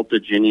all Alta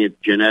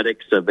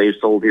genetics. They've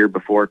sold here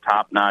before,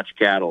 top-notch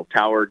cattle.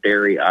 Tower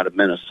Dairy out of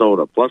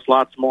Minnesota, plus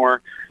lots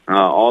more.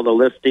 All the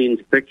listings,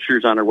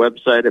 pictures on our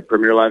website at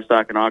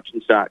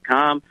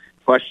PremierLivestockAndAuctions.com.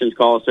 Questions,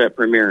 call us at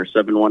Premier,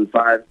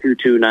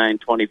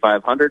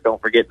 715-229-2500.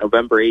 Don't forget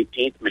November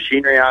 18th,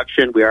 machinery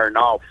auction. We are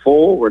now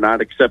full. We're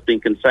not accepting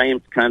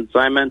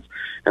consignments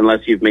unless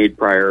you've made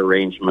prior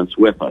arrangements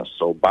with us.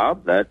 So,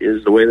 Bob, that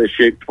is the way this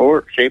shaped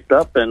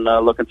up, and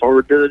looking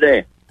forward to the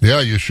day. Yeah,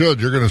 you should.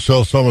 You're going to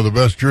sell some of the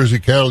best Jersey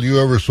cattle you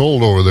ever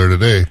sold over there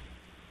today.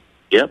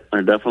 Yep,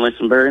 there are definitely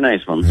some very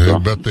nice ones. Yeah, I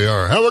bet they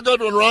are. Have a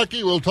good one,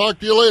 Rocky. We'll talk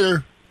to you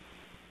later.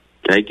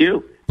 Thank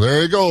you.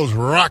 There he goes,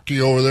 Rocky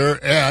over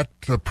there at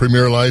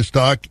Premier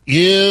Livestock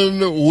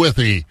in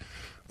Withee.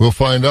 We'll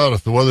find out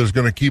if the weather's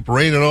going to keep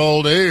raining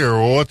all day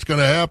or what's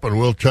going to happen.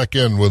 We'll check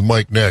in with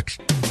Mike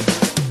next.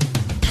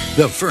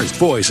 The first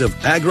voice of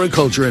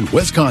agriculture in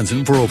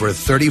Wisconsin for over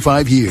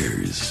 35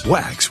 years.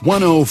 Wax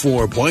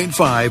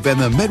 104.5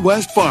 and the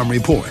Midwest Farm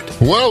Report.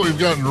 Well, we've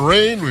gotten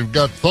rain, we've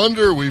got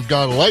thunder, we've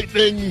got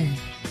lightning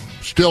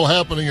still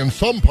happening in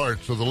some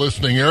parts of the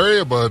listening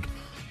area, but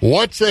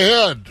what's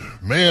ahead?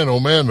 Man, oh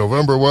man,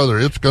 November weather,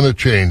 it's going to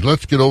change.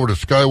 Let's get over to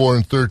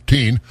Skywarn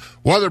 13.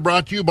 Weather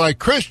brought to you by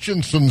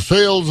Christensen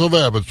Sales of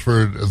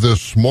Abbotsford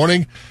this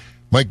morning.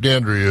 Mike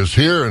Dandry is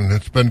here, and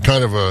it's been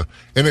kind of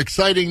an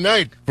exciting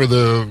night for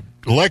the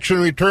election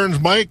returns,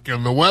 Mike,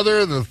 and the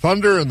weather, the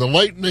thunder, and the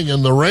lightning,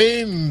 and the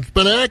rain. It's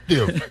been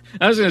active.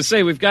 I was going to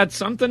say, we've got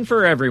something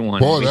for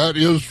everyone. Boy, that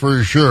is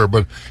for sure,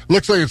 but it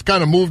looks like it's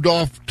kind of moved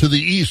off to the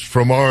east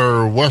from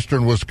our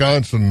western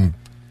Wisconsin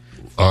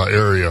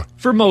area.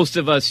 For most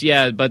of us,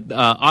 yeah, but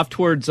off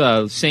towards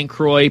St.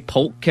 Croix,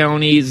 Polk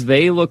counties,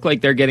 they look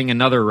like they're getting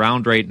another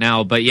round right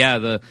now. But yeah,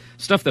 the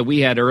stuff that we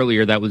had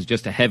earlier that was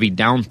just a heavy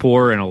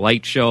downpour and a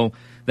light show,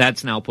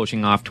 that's now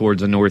pushing off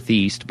towards the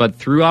northeast. But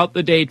throughout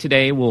the day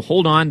today, we'll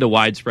hold on to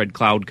widespread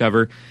cloud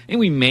cover, and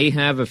we may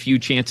have a few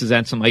chances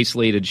at some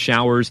isolated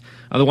showers.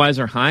 Otherwise,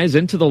 our highs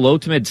into the low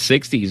to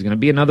mid-60s. Going to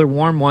be another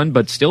warm one,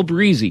 but still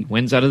breezy.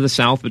 Winds out of the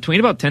south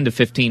between about 10 to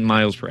 15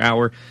 miles per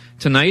hour.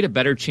 Tonight, a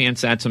better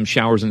chance at some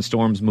showers and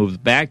storms moves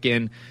back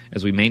in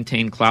as we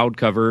maintain cloud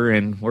cover,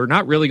 and we're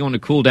not really going to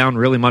cool down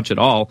really much at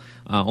all,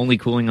 only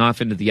cooling off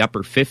into the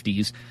upper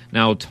 50s.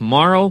 Now,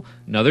 tomorrow,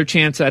 another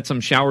chance at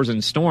some showers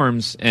and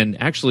storms, and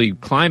actually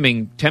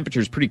climbing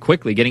temperatures pretty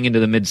quickly, getting into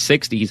the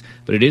mid-60s,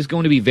 but it is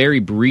going to be very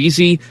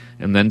breezy,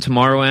 and then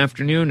tomorrow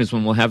afternoon is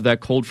when we'll have that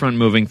cold front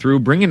moving through,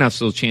 bringing us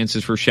those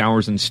chances for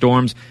showers and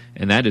storms,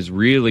 and that is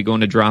really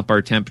going to drop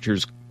our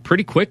temperatures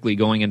pretty quickly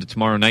going into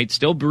tomorrow night.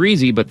 Still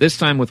breezy, but this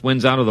time with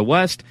winds out of the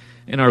west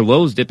and our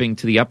lows dipping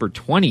to the upper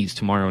 20s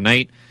tomorrow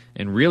night,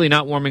 and really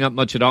not warming up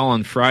much at all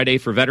on Friday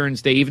for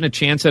Veterans Day. Even a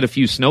chance at a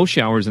few snow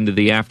showers into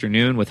the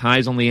afternoon with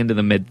highs only into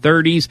the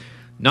mid-30s.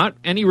 Not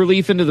any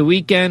relief into the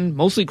weekend.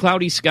 Mostly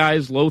cloudy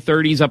skies, low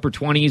 30s, upper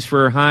 20s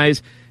for our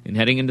highs. And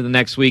heading into the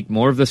next week,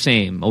 more of the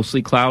same.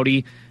 Mostly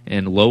cloudy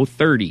and low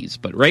 30s.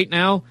 But right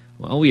now,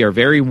 well, we are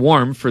very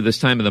warm for this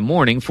time of the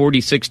morning,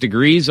 46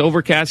 degrees,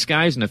 overcast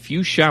skies, and a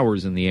few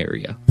showers in the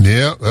area.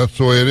 Yeah, that's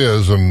the way it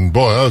is. And,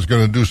 boy, I was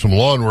going to do some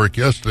lawn work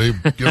yesterday,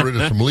 get rid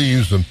of some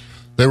leaves, and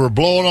they were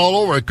blowing all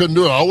over. I couldn't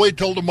do it. I'll wait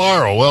till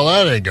tomorrow. Well,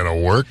 that ain't going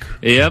to work.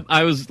 Yep,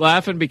 I was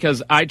laughing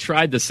because I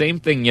tried the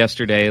same thing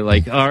yesterday.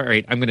 Like, all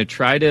right, I'm going to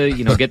try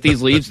to, get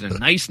these leaves in a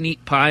nice,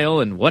 neat pile,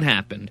 and what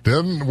happened?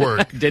 Didn't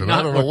work. Did not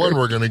I don't know when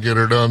we're going to get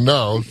her done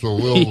now, so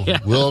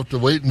we'll have to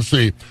wait and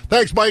see.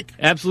 Thanks, Mike.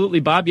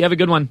 Absolutely, Bob. You have a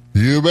good one.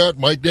 You bet.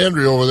 Mike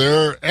Dandry over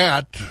there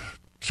at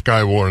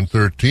Skywarn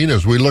 13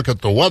 as we look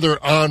at the weather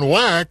on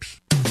Wax.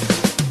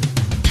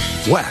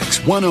 Wax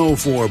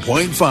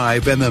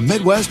 104.5 and the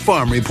Midwest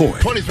Farm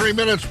Report. 23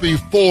 minutes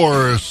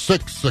before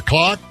 6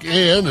 o'clock,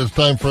 and it's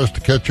time for us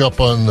to catch up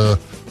on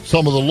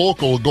some of the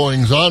local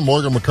goings-on.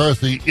 Morgan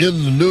McCarthy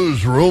in the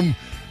newsroom,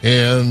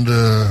 and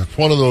it's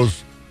one of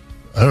those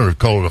I don't know if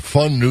call it a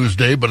fun news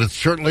day, but it's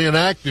certainly an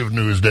active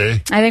news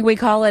day. I think we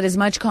call it as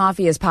much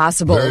coffee as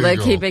possible to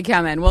keep it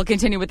coming. We'll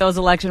continue with those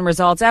election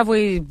results. As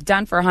we've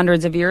done for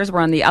hundreds of years,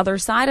 we're on the other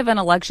side of an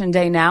election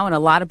day now, and a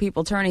lot of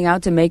people turning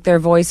out to make their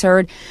voice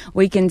heard.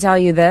 We can tell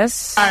you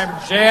this. I'm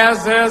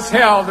jazz as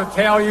hell to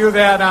tell you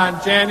that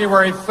on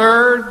January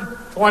 3rd,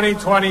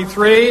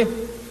 2023,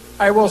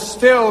 I will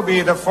still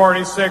be the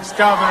 46th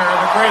governor of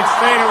the great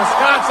state of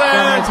Wisconsin.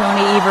 Governor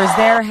Tony Evers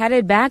there,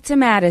 headed back to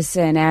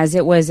Madison, as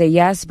it was a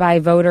yes by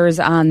voters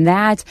on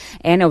that.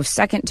 And a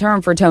second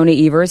term for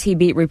Tony Evers. He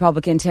beat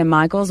Republican Tim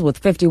Michels with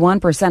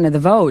 51% of the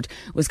vote.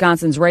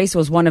 Wisconsin's race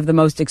was one of the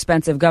most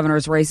expensive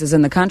governor's races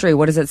in the country.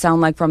 What does it sound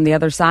like from the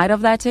other side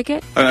of that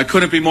ticket? I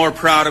couldn't be more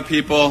proud of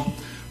people.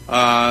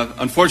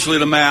 Unfortunately,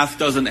 the math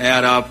doesn't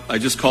add up. I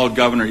just called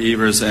Governor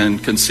Evers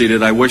and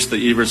conceded. I wish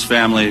the Evers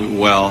family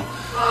well.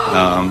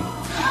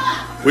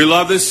 We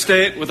love this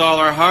state with all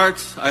our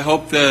hearts. I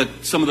hope that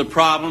some of the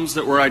problems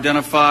that were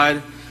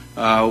identified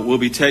will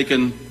be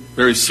taken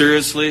very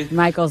seriously.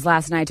 Michels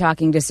last night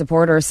talking to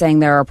supporters, saying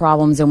there are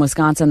problems in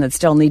Wisconsin that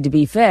still need to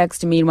be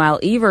fixed. Meanwhile,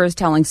 Evers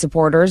telling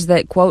supporters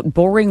that, quote,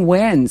 boring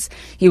wins.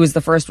 He was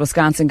the first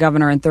Wisconsin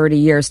governor in 30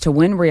 years to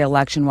win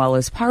re-election while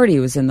his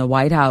party was in the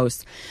White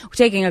House.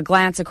 Taking a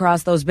glance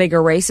across those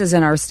bigger races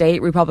in our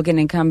state, Republican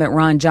incumbent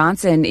Ron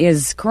Johnson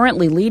is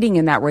currently leading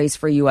in that race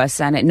for U.S.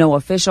 Senate. No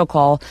official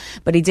call,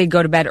 but he did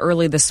go to bed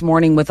early this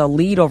morning with a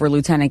lead over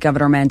Lieutenant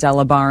Governor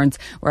Mandela Barnes.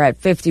 We're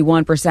at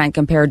 51%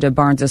 compared to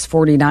Barnes'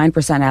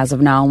 49% as of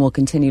now, and will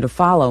continue to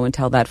follow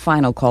until that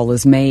final call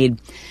is made.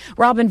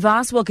 Robin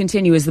Vos will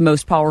continue as the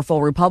most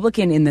powerful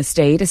Republican in the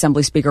state.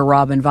 Assembly Speaker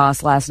Robin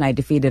Vos last night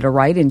defeated a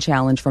write-in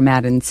challenge from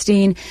Adam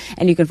Steen,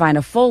 and you can find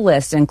a full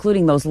list,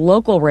 including those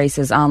local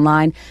races,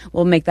 online.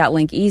 We'll make that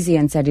link easy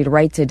and send you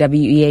right to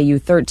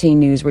WEAU 13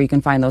 News, where you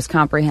can find those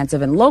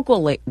comprehensive and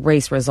local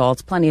race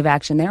results. Plenty of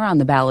action there on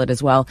the ballot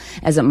as well,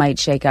 as it might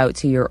shake out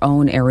to your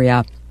own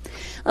area.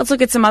 Let's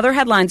look at some other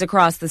headlines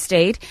across the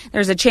state.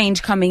 There's a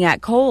change coming at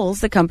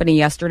Kohl's. The company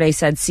yesterday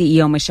said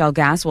CEO Michelle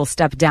Gass will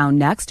step down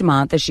next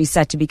month as she's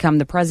set to become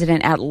the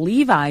president at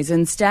Levi's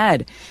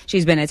instead.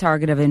 She's been a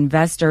target of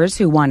investors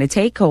who want to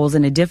take Kohl's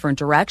in a different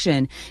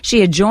direction.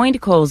 She had joined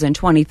Kohl's in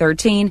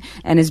 2013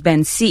 and has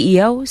been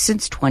CEO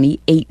since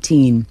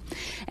 2018.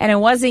 And it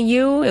wasn't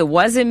you, it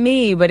wasn't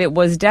me, but it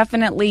was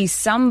definitely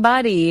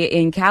somebody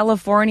in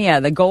California.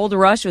 The gold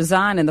rush was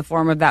on in the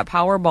form of that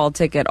Powerball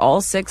ticket.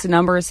 All 6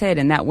 numbers hit,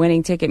 and that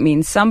winning ticket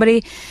means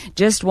somebody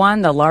just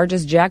won the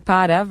largest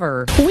jackpot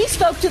ever. We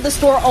spoke to the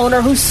store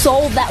owner who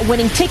sold that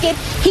winning ticket.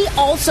 He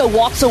also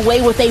walks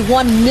away with a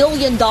 $1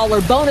 million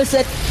bonus.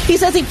 He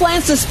says he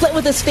plans to split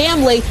with his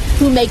family,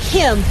 who make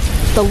him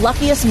the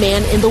luckiest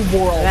man in the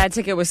world. That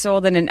ticket was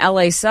sold in an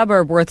L.A.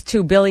 suburb worth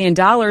 $2 billion,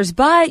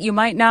 but you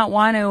might not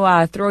want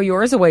to throw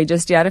yours away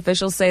just yet.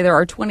 Officials say there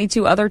are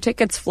 22 other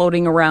tickets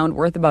floating around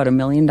worth about $1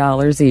 million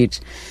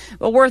each.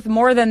 But worth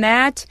more than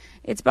that,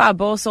 it's Bob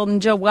Bosold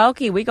and Joe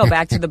Welke. We go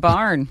back to the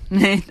barn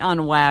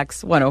on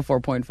Wax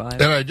 104.5.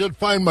 And I did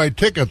find my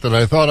ticket that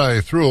I thought I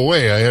threw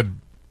away. I had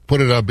put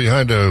it up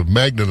behind a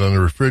magnet on the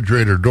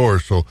refrigerator door,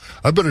 so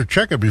I better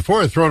check it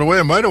before I throw it away.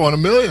 I might have won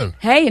 $1 million.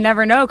 Hey, you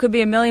never know. Could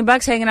be $1 million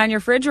hanging on your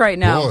fridge right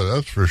now. Oh,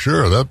 that's for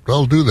sure.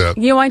 I'll do that.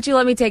 Why don't you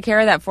let me take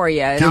care of that for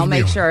you, and I'll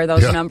make sure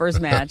those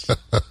numbers match.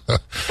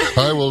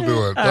 I will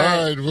do it. All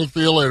right. We'll see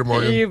you later,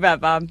 Morgan. You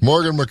bet, Bob.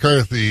 Morgan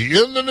McCarthy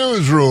in the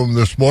newsroom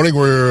this morning.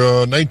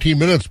 We're 19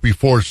 minutes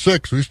before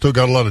 6. We still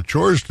got a lot of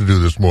chores to do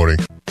this morning.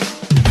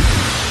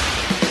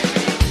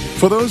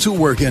 For those who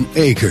work in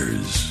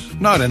acres,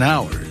 not in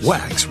hours,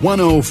 Wax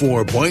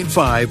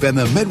 104.5 and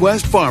the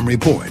Midwest Farm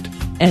Report.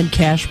 And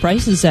cash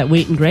prices at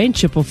Wheat and Grain,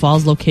 Chippewa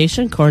Falls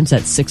location, corn's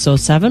at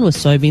 $6.07 with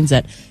soybeans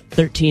at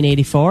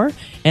 $13.84.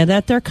 And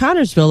at their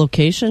Connorsville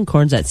location,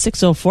 corn's at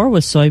 $6.04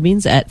 with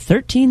soybeans at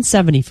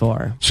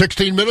 $13.74.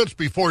 16 minutes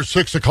before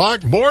 6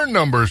 o'clock. More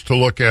numbers to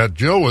look at,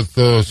 Jill, with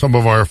some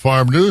of our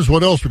farm news.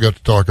 What else we got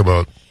to talk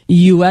about?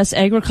 U.S.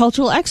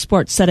 agricultural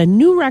exports set a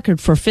new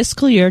record for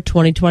fiscal year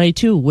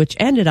 2022, which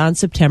ended on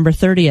September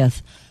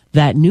 30th.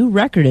 That new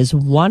record is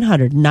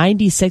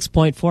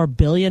 $196.4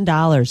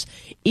 billion,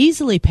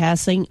 easily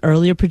passing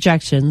earlier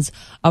projections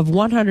of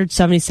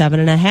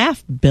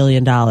 $177.5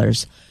 billion.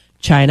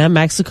 China,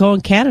 Mexico,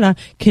 and Canada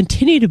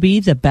continue to be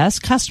the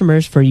best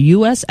customers for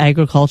U.S.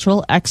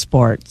 agricultural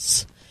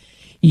exports.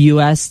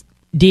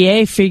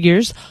 USDA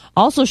figures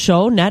also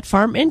show net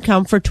farm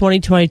income for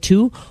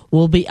 2022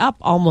 will be up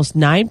almost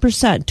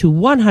 9% to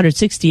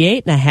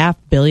 $168.5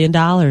 billion.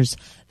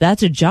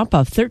 That's a jump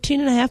of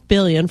 $13.5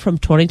 billion from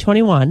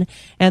 2021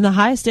 and the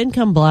highest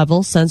income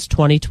level since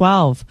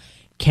 2012.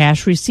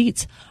 Cash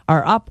receipts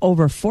are up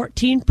over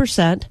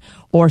 14%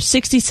 or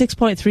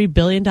 $66.3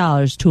 billion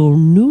to a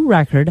new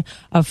record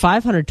of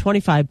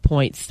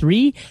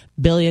 $525.3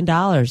 billion.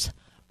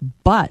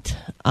 But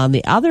on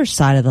the other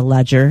side of the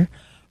ledger,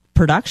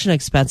 production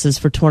expenses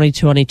for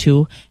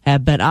 2022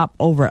 have been up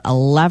over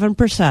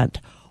 11%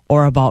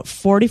 or about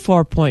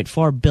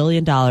 $44.4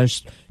 billion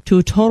to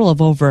a total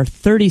of over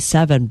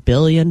 $37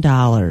 billion. Yeah,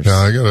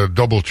 I got to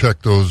double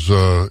check those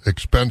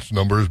expense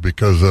numbers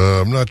because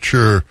I'm not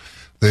sure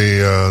they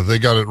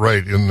got it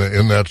right in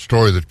that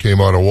story that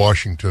came out of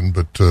Washington.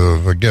 But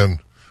again,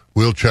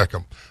 we'll check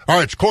them. All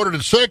right, it's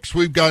 5:45.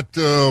 We've got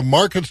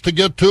markets to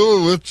get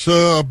to. It's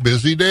a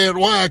busy day at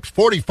Wax.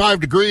 45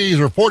 degrees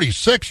or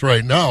 46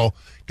 right now.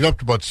 Get up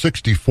to about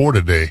 64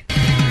 today.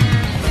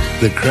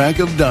 The crack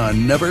of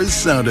dawn never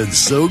sounded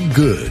so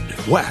good.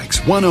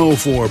 Wax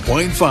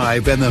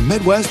 104.5 and the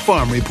Midwest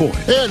Farm Report.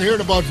 And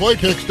hearing about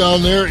Wojtek's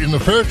down there in the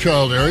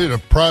Fairchild area to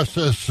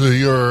process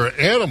your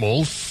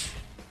animals,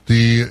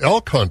 the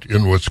elk hunt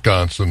in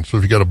Wisconsin. So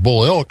if you got a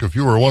bull elk, if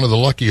you were one of the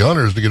lucky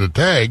hunters to get a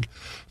tag,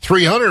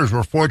 3 hunters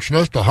were fortunate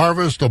enough to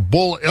harvest a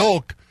bull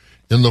elk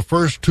in the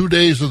first 2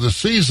 days of the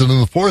season,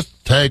 and the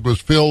fourth tag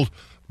was filled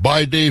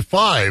by day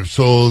 5.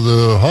 So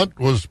the hunt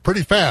was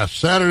pretty fast.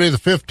 Saturday the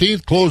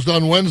 15th closed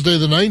on Wednesday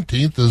the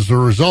 19th. As a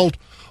result,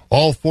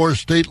 all 4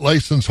 state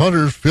licensed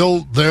hunters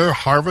filled their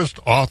harvest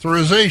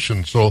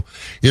authorization. So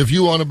if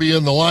you want to be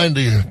in the line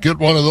to get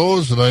one of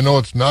those, and I know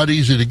it's not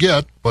easy to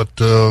get, but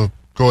go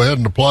ahead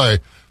and apply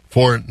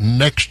for it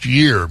next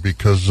year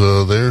because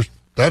I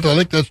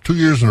think that's 2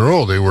 years in a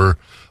row. They were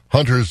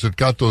hunters that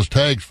got those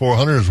tags. 4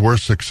 hunters were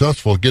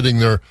successful getting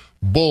their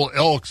bull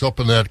elks up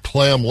in that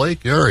Clam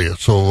Lake area.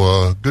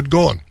 So good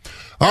going.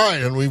 All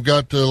right, and we've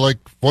got like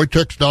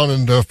Wojtek's down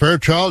in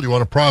Fairchild. You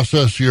want to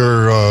process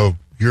your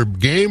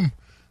game?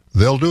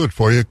 They'll do it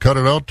for you. Cut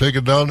it out, take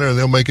it down there, and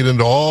they'll make it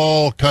into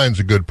all kinds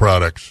of good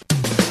products.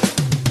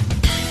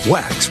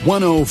 Wax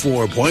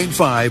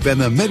 104.5 and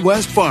the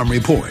Midwest Farm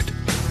Report.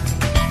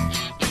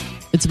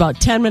 It's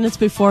about 10 minutes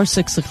before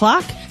 6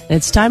 o'clock. And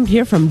it's time to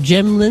hear from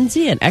Jim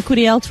Lindsay and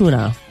Equity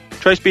Altoona.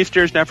 Choice beef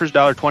steers, Neffers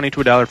 $1.20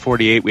 to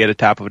 $1.48. We had a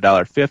top of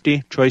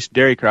 $1.50. Choice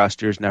dairy cross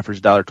steers, Neffers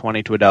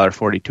 $1.20 to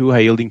 $1.42. High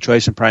yielding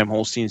choice and prime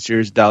Holstein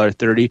steers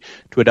 $1.30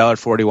 to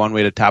 $1.41.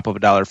 We had a top of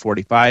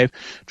 $1.45.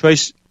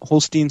 Choice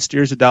Holstein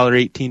steers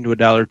 $1.18 to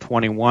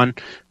 $1.21.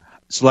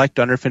 Select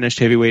underfinished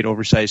heavyweight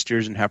oversized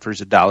steers and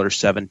heifers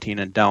 $1.17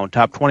 and down.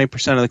 Top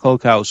 20% of the cull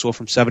cows sold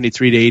from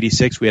 73 to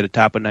 86. We had a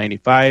top of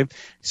 95.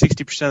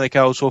 60% of the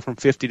cows sold from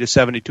 50 to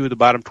 72. The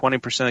bottom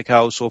 20% of the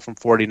cows sold from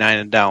 49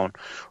 and down.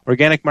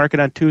 Organic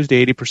market on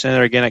Tuesday, 80% of the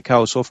organic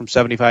cows sold from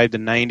 75 to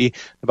 90.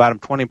 The bottom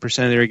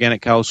 20% of the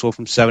organic cows sold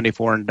from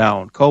 74 and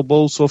down. Cull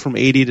bulls sold from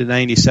 80 to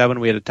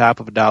 97. We had a top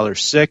of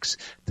 $1.06.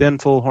 Thin,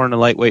 full horn,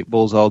 and lightweight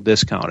bulls all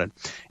discounted.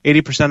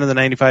 80% of the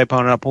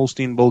 95-pound and up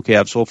Holstein bull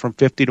calves sold from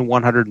 $50 to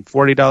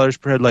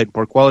 $140 per head. Light and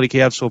poor quality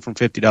calves sold from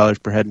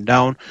 $50 per head and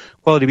down.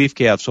 Quality beef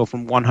calves sold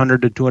from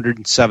 $100 to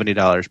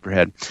 $270 per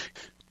head.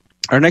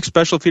 Our next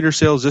special feeder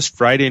sale is this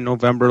Friday,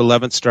 November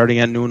 11th, starting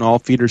at noon. All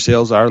feeder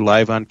sales are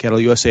live on Cattle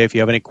USA. If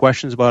you have any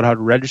questions about how to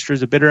register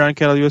as a bidder on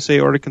Cattle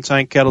USA or to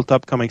consign cattle to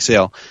upcoming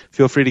sale,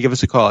 feel free to give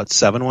us a call at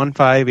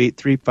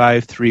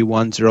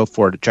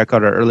 715-835-3104. To check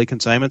out our early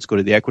consignments, go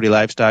to the Equity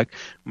Livestock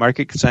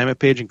Market Consignment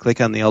page and click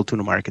on the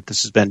Altoona Market.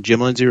 This has been Jim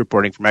Lindsay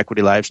reporting from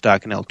Equity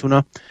Livestock in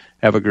Altoona.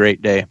 Have a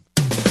great day.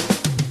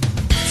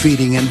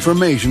 Feeding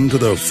information to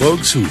the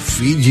folks who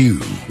feed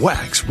you.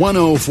 Wax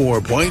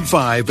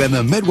 104.5 and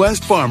the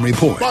Midwest Farm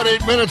Report. About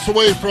 8 minutes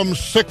away from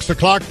 6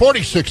 o'clock,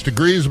 46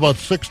 degrees, about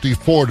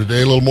 64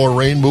 today. A little more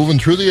rain moving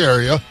through the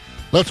area.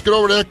 Let's get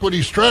over to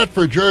Equity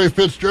Stratford. Jerry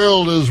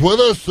Fitzgerald is with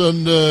us,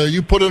 and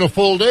you put in a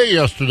full day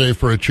yesterday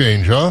for a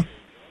change, huh?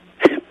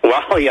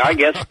 Well, yeah, I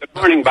guess. Good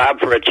morning, Bob,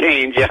 for a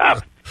change.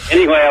 Yeah.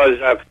 Anyway, I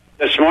was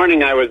this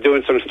morning I was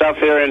doing some stuff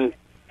here, and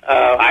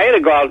I had to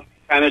go out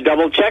kind of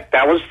double check.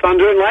 That was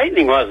thunder and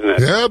lightning, wasn't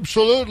it? Yeah,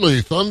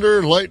 absolutely. Thunder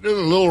and lightning, a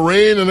little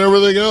rain and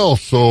everything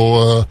else.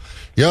 So,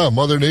 yeah,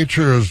 Mother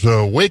Nature is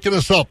waking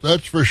us up,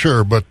 that's for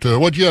sure. But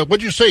what'd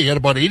you say? You had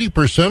about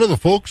 80% of the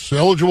folks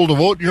eligible to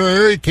vote in your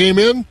area came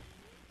in?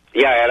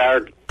 Yeah, at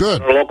our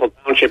local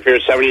township here,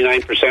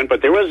 79%.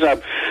 But there was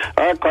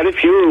quite a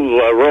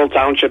few rural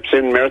townships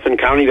in Marathon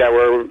County that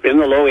were in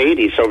the low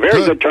 80s. So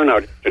very good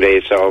turnout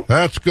today. So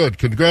that's good.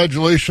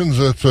 Congratulations.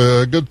 That's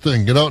a good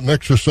thing. Get out and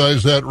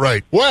exercise that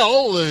right.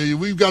 Well,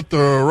 we've got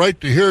the right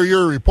to hear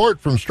your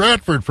report from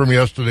Stratford from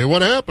yesterday.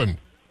 What happened?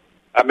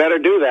 I better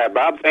do that,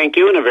 Bob. Thank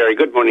you, and a very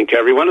good morning to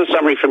everyone. A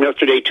summary from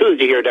yesterday,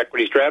 Tuesday, here at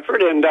Equity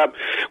Stratford. And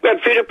we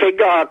had feeder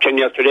pig auction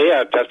yesterday,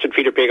 a tested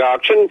feeder pig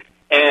auction.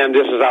 And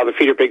this is how the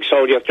feeder pigs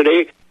sold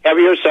yesterday.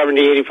 Heavier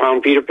 70,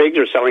 80-pound feeder pigs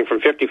are selling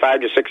from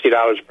 $55 to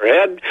 $60 per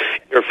head.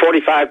 Your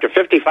 45 to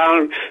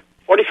 55-pound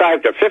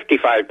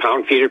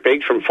feeder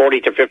pigs from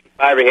 $40 to $55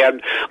 a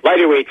head.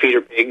 Lighter weight feeder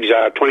pigs,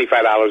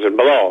 $25 and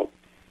below.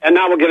 And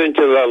now we'll get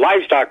into the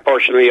livestock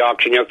portion of the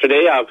auction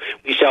yesterday.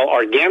 We sell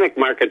organic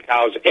market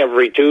cows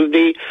every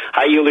Tuesday.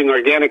 High-yielding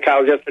organic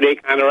cows yesterday,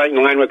 kind of right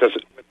in line with the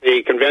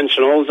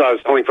conventionals,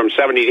 selling from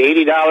 $70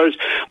 to $80.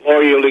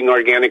 Lower-yielding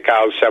organic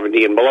cows,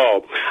 $70 and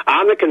below.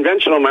 On the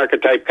conventional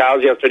market-type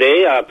cows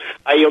yesterday,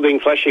 high-yielding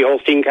fleshy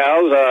Holstein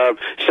cows,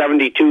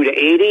 $72 to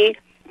 $80.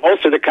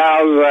 Most of the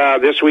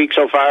cows this week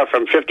so far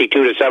from $52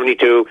 to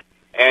 $72.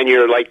 And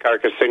your light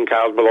carcass thin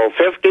cows below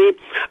 $50.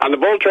 On the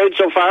bull trade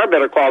so far,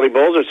 better quality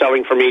bulls are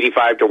selling from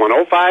 $85 to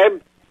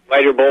 $105.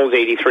 Lighter bulls,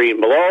 83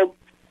 and below.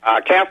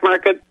 Calf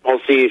market,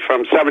 we'll see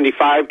from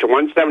 75 to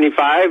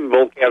 175.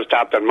 Bull calves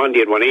topped on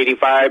Monday at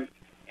 185.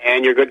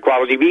 And your good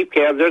quality beef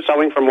calves, they're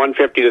selling from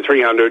 150 to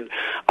 300,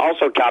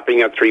 also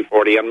topping at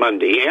 340 on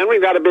Monday. And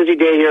we've got a busy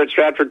day here at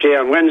Stratford today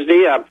on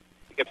Wednesday.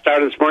 We get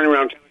started this morning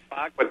around 10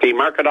 o'clock with the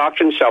market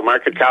auction. Sell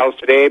market cows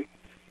today.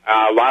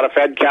 A lot of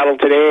fed cattle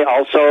today.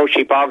 Also,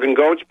 sheep, hog, and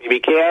goats, baby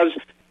calves.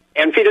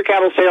 And feeder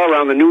cattle sale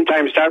around the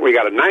noontime start. We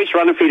got a nice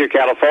run of feeder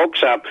cattle,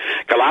 folks. Got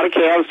a lot of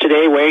calves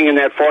today weighing in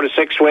that 4 to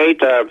 6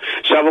 weight.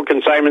 Several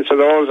consignments of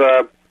those.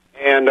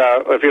 And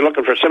if you're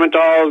looking for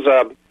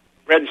Simmentals,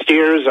 red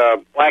steers,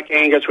 black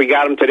Angus, we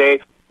got them today.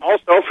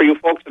 Also, for you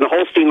folks in the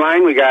Holstein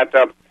line, we got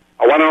a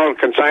 1 hour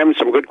consignment,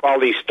 some good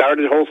quality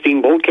started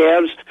Holstein bull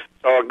calves.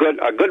 So a good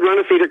run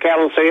of feeder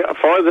cattle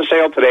for the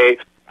sale today.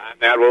 And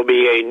that will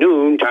be a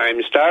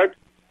noontime start.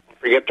 Don't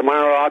forget,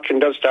 tomorrow auction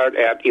does start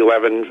at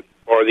 11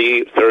 for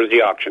the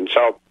Thursday auction.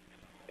 So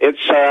it's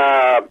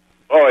 5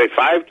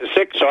 to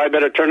 6, so I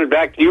better turn it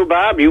back to you,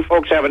 Bob. You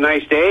folks have a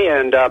nice day.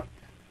 And, I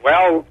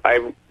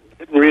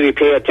didn't really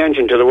pay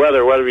attention to the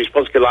weather, whether we're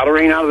supposed to get a lot of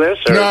rain out of this.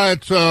 Or... No,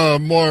 it's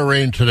more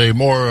rain today.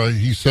 More,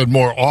 he said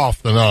more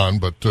off than on,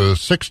 but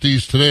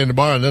 60s today and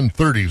tomorrow, and then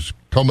 30s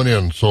coming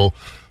in. So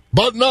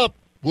button up.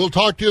 We'll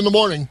talk to you in the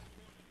morning.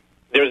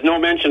 There's no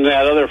mention of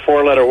that other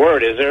 4-letter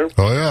word, is there?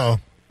 Oh, yeah.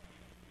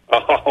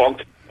 Oh,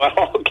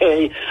 well,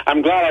 okay.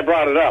 I'm glad I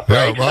brought it up.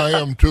 Yeah, right? I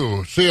am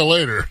too. See you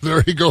later.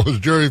 There he goes,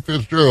 Jerry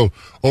Fitzgerald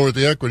over at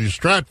the Equity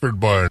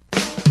Stratford Barn.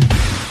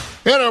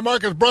 And our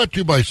market is brought to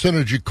you by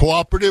Synergy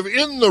Cooperative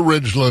in the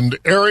Ridgeland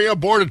area.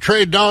 Board of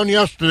Trade down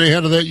yesterday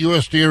ahead of that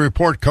USDA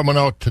report coming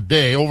out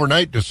today.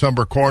 Overnight,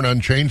 December corn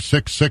unchanged,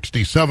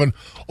 667.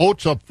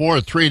 Oats up 4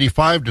 at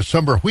 385.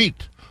 December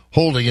wheat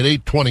holding at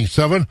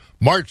 827.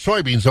 March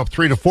soybeans up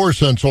 3 to 4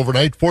 cents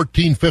overnight,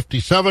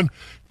 14.57.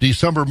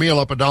 December meal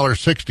up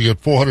 $1.60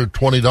 at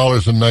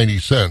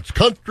 $420.90.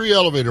 Country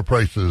elevator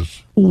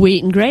prices.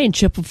 Wheat and grain,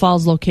 Chippewa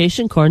Falls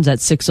location, corn's at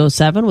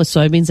 $6.07 with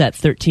soybeans at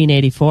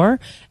 $13.84.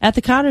 At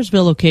the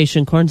Connorsville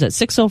location, corn's at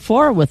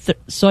 $6.04 with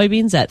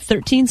soybeans at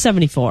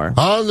 $13.74.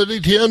 On the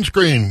DTN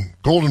screen,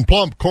 Golden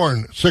Plump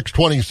corn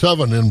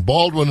 $6.27. In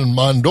Baldwin and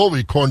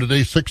Mondovi, corn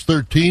today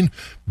 $6.13.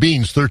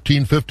 Beans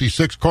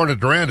 $13.56. Corn at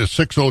Durant is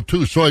 $6.02.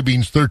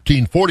 Soybeans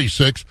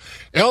 $13.46.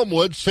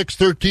 Elmwood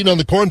 $6.13 on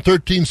the corn,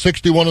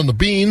 $13.61 on the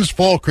beans.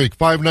 Fall Creek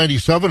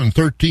 $5.97 and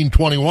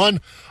 $13.21.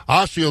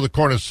 Osseo, the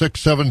corn is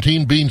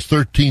 $6.17. Beans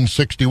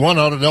 $13.61.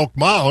 Out at Elk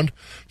Mound,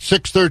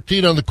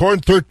 $6.13 on the corn,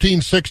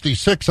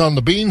 $13.66 on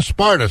the beans.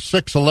 Sparta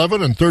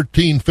 $6.11 and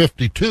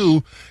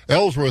 $13.52.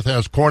 Ellsworth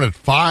has corn at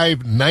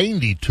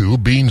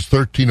 $5.92. Beans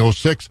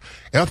 $13.06.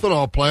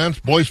 Ethanol plants,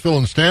 Boyceville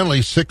and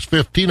Stanley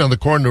 $6.15 on the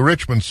corn. to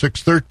Richmond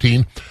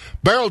 $6.13.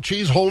 Barrel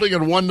cheese holding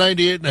at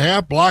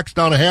 $1.98.5. Blocks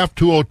down a half,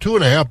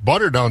 $2.02.5.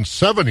 Butter down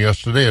 7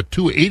 yesterday at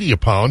 $2.80 a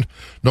pound.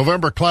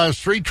 November Class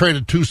 3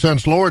 traded 2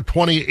 cents lower,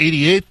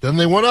 $20.88. Then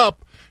they went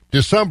up.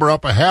 December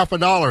up a half a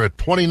dollar at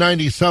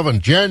 $20.97.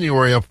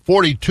 January up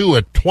 42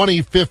 at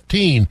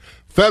 $20.15.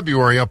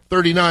 February up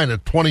 39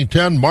 at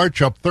 $20.10.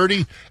 March up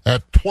 30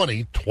 at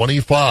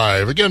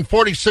 $20.25. Again,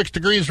 46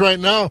 degrees right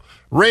now.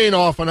 Rain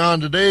off and on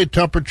today.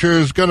 Temperature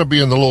is going to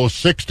be in the low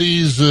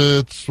 60s.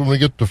 It's when we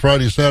get to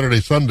Friday, Saturday,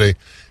 Sunday,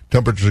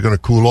 temperatures are going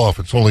to cool off.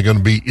 It's only going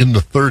to be in the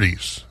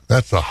 30s.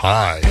 That's a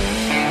high.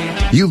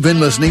 You've been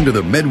listening to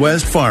the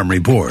Midwest Farm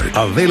Report,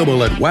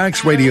 available at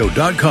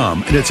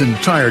waxradio.com in its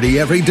entirety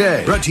every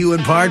day. Brought to you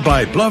in part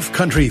by Bluff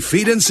Country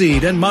Feed and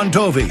Seed in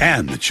Mondovi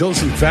and the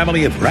Chilson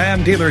family of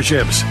Ram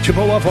dealerships,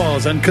 Chippewa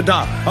Falls and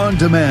Cadott.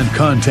 On-demand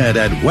content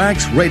at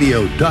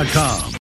waxradio.com.